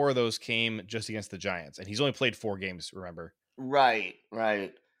 but 4 of those came just against the Giants. And he's only played 4 games, remember? Right.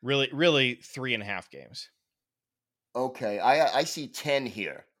 Really 3.5 games. Okay, I see 10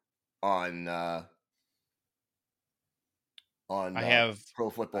 here on I have Pro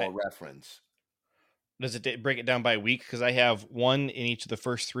Football Reference. Does it break it down by week? Because I have 1 in each of the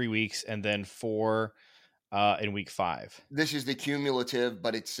first 3 weeks and then 4 in week 5. This is the cumulative,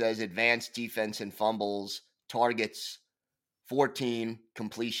 but it says advanced defense and fumbles, targets 14,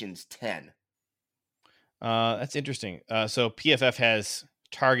 completions 10. That's interesting. So PFF has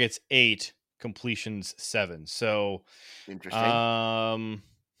targets 8, completions 7. So interesting. Now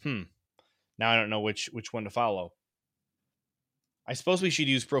I don't know which one to follow. I suppose we should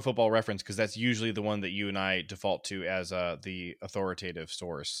use Pro Football Reference because that's usually the one that you and I default to as the authoritative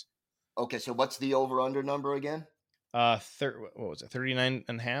source. Okay, so what's the over-under number again? What was it?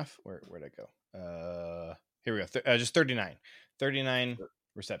 39.5? Where'd I go? Here we go. Just 39. 39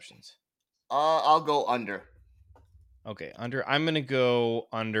 receptions. I'll go under. Okay, under. I'm going to go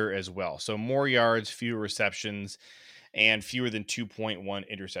under as well. So more yards, fewer receptions, and fewer than 2.1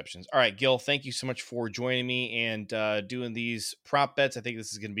 interceptions. All right, Gil, thank you so much for joining me and doing these prop bets. I think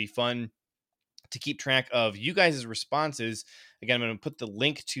this is going to be fun to keep track of you guys' responses. Again, I'm going to put the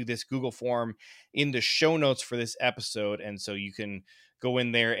link to this Google form in the show notes for this episode, and so you can go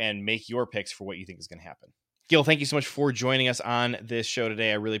in there and make your picks for what you think is going to happen. Gil, thank you so much for joining us on this show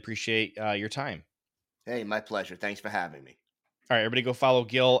today. I really appreciate your time. Hey, my pleasure. Thanks for having me. All right, everybody go follow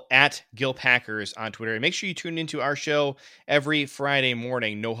Gil at Gil Packers on Twitter. And make sure you tune into our show every Friday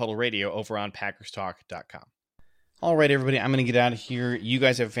morning, No Huddle Radio, over on PackersTalk.com. All right, everybody, I'm going to get out of here. You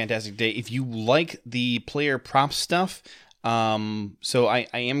guys have a fantastic day. If you like the player prop stuff, so I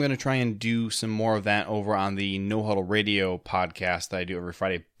am going to try and do some more of that over on the No Huddle Radio podcast that I do every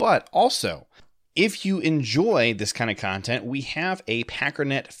Friday. But also, if you enjoy this kind of content, we have a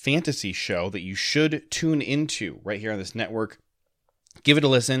Packernet fantasy show that you should tune into right here on this network. Give it a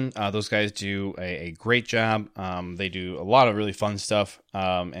listen. Those guys do a great job. They do a lot of really fun stuff.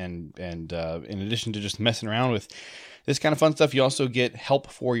 And in addition to just messing around with this kind of fun stuff, you also get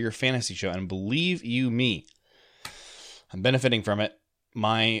help for your fantasy show. And believe you me, I'm benefiting from it.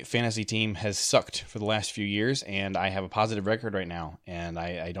 My fantasy team has sucked for the last few years, and I have a positive record right now. And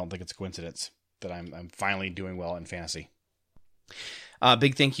I don't think it's a coincidence that I'm finally doing well in fantasy.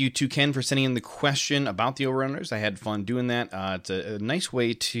 Big thank you to Ken for sending in the question about the over-unders. I had fun doing that. It's a nice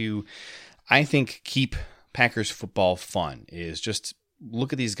way to, I think, keep Packers football fun, is just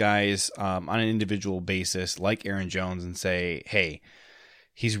look at these guys on an individual basis, like Aaron Jones, and say, hey,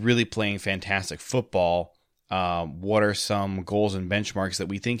 he's really playing fantastic football. What are some goals and benchmarks that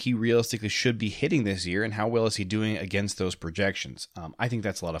we think he realistically should be hitting this year, and how well is he doing against those projections? I think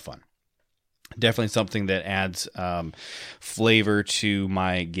that's a lot of fun. Definitely something that adds flavor to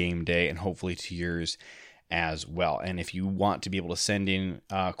my game day and hopefully to yours as well. And if you want to be able to send in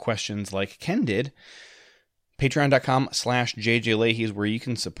questions like Ken did, patreon.com/JJ Leahy is where you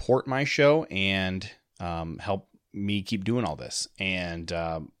can support my show and help me keep doing all this. And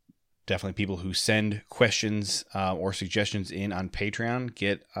definitely people who send questions or suggestions in on Patreon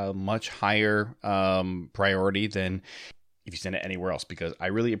get a much higher priority than if you send it anywhere else, because I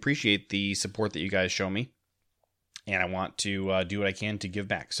really appreciate the support that you guys show me, and I want to do what I can to give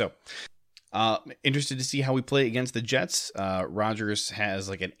back. So, interested to see how we play against the Jets. Rodgers has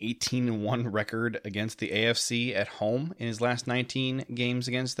like an 18-1 record against the AFC at home in his last 19 games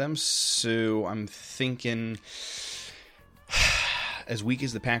against them. So I'm thinking, as weak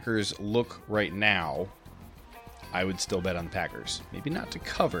as the Packers look right now, I would still bet on the Packers. Maybe not to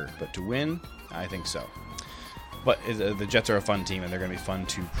cover, but to win, I think so. But the Jets are a fun team, and they're going to be fun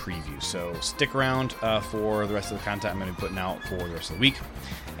to preview. So stick around for the rest of the content I'm going to be putting out for the rest of the week.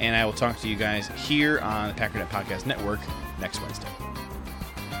 And I will talk to you guys here on the Packernet Podcast Network next Wednesday.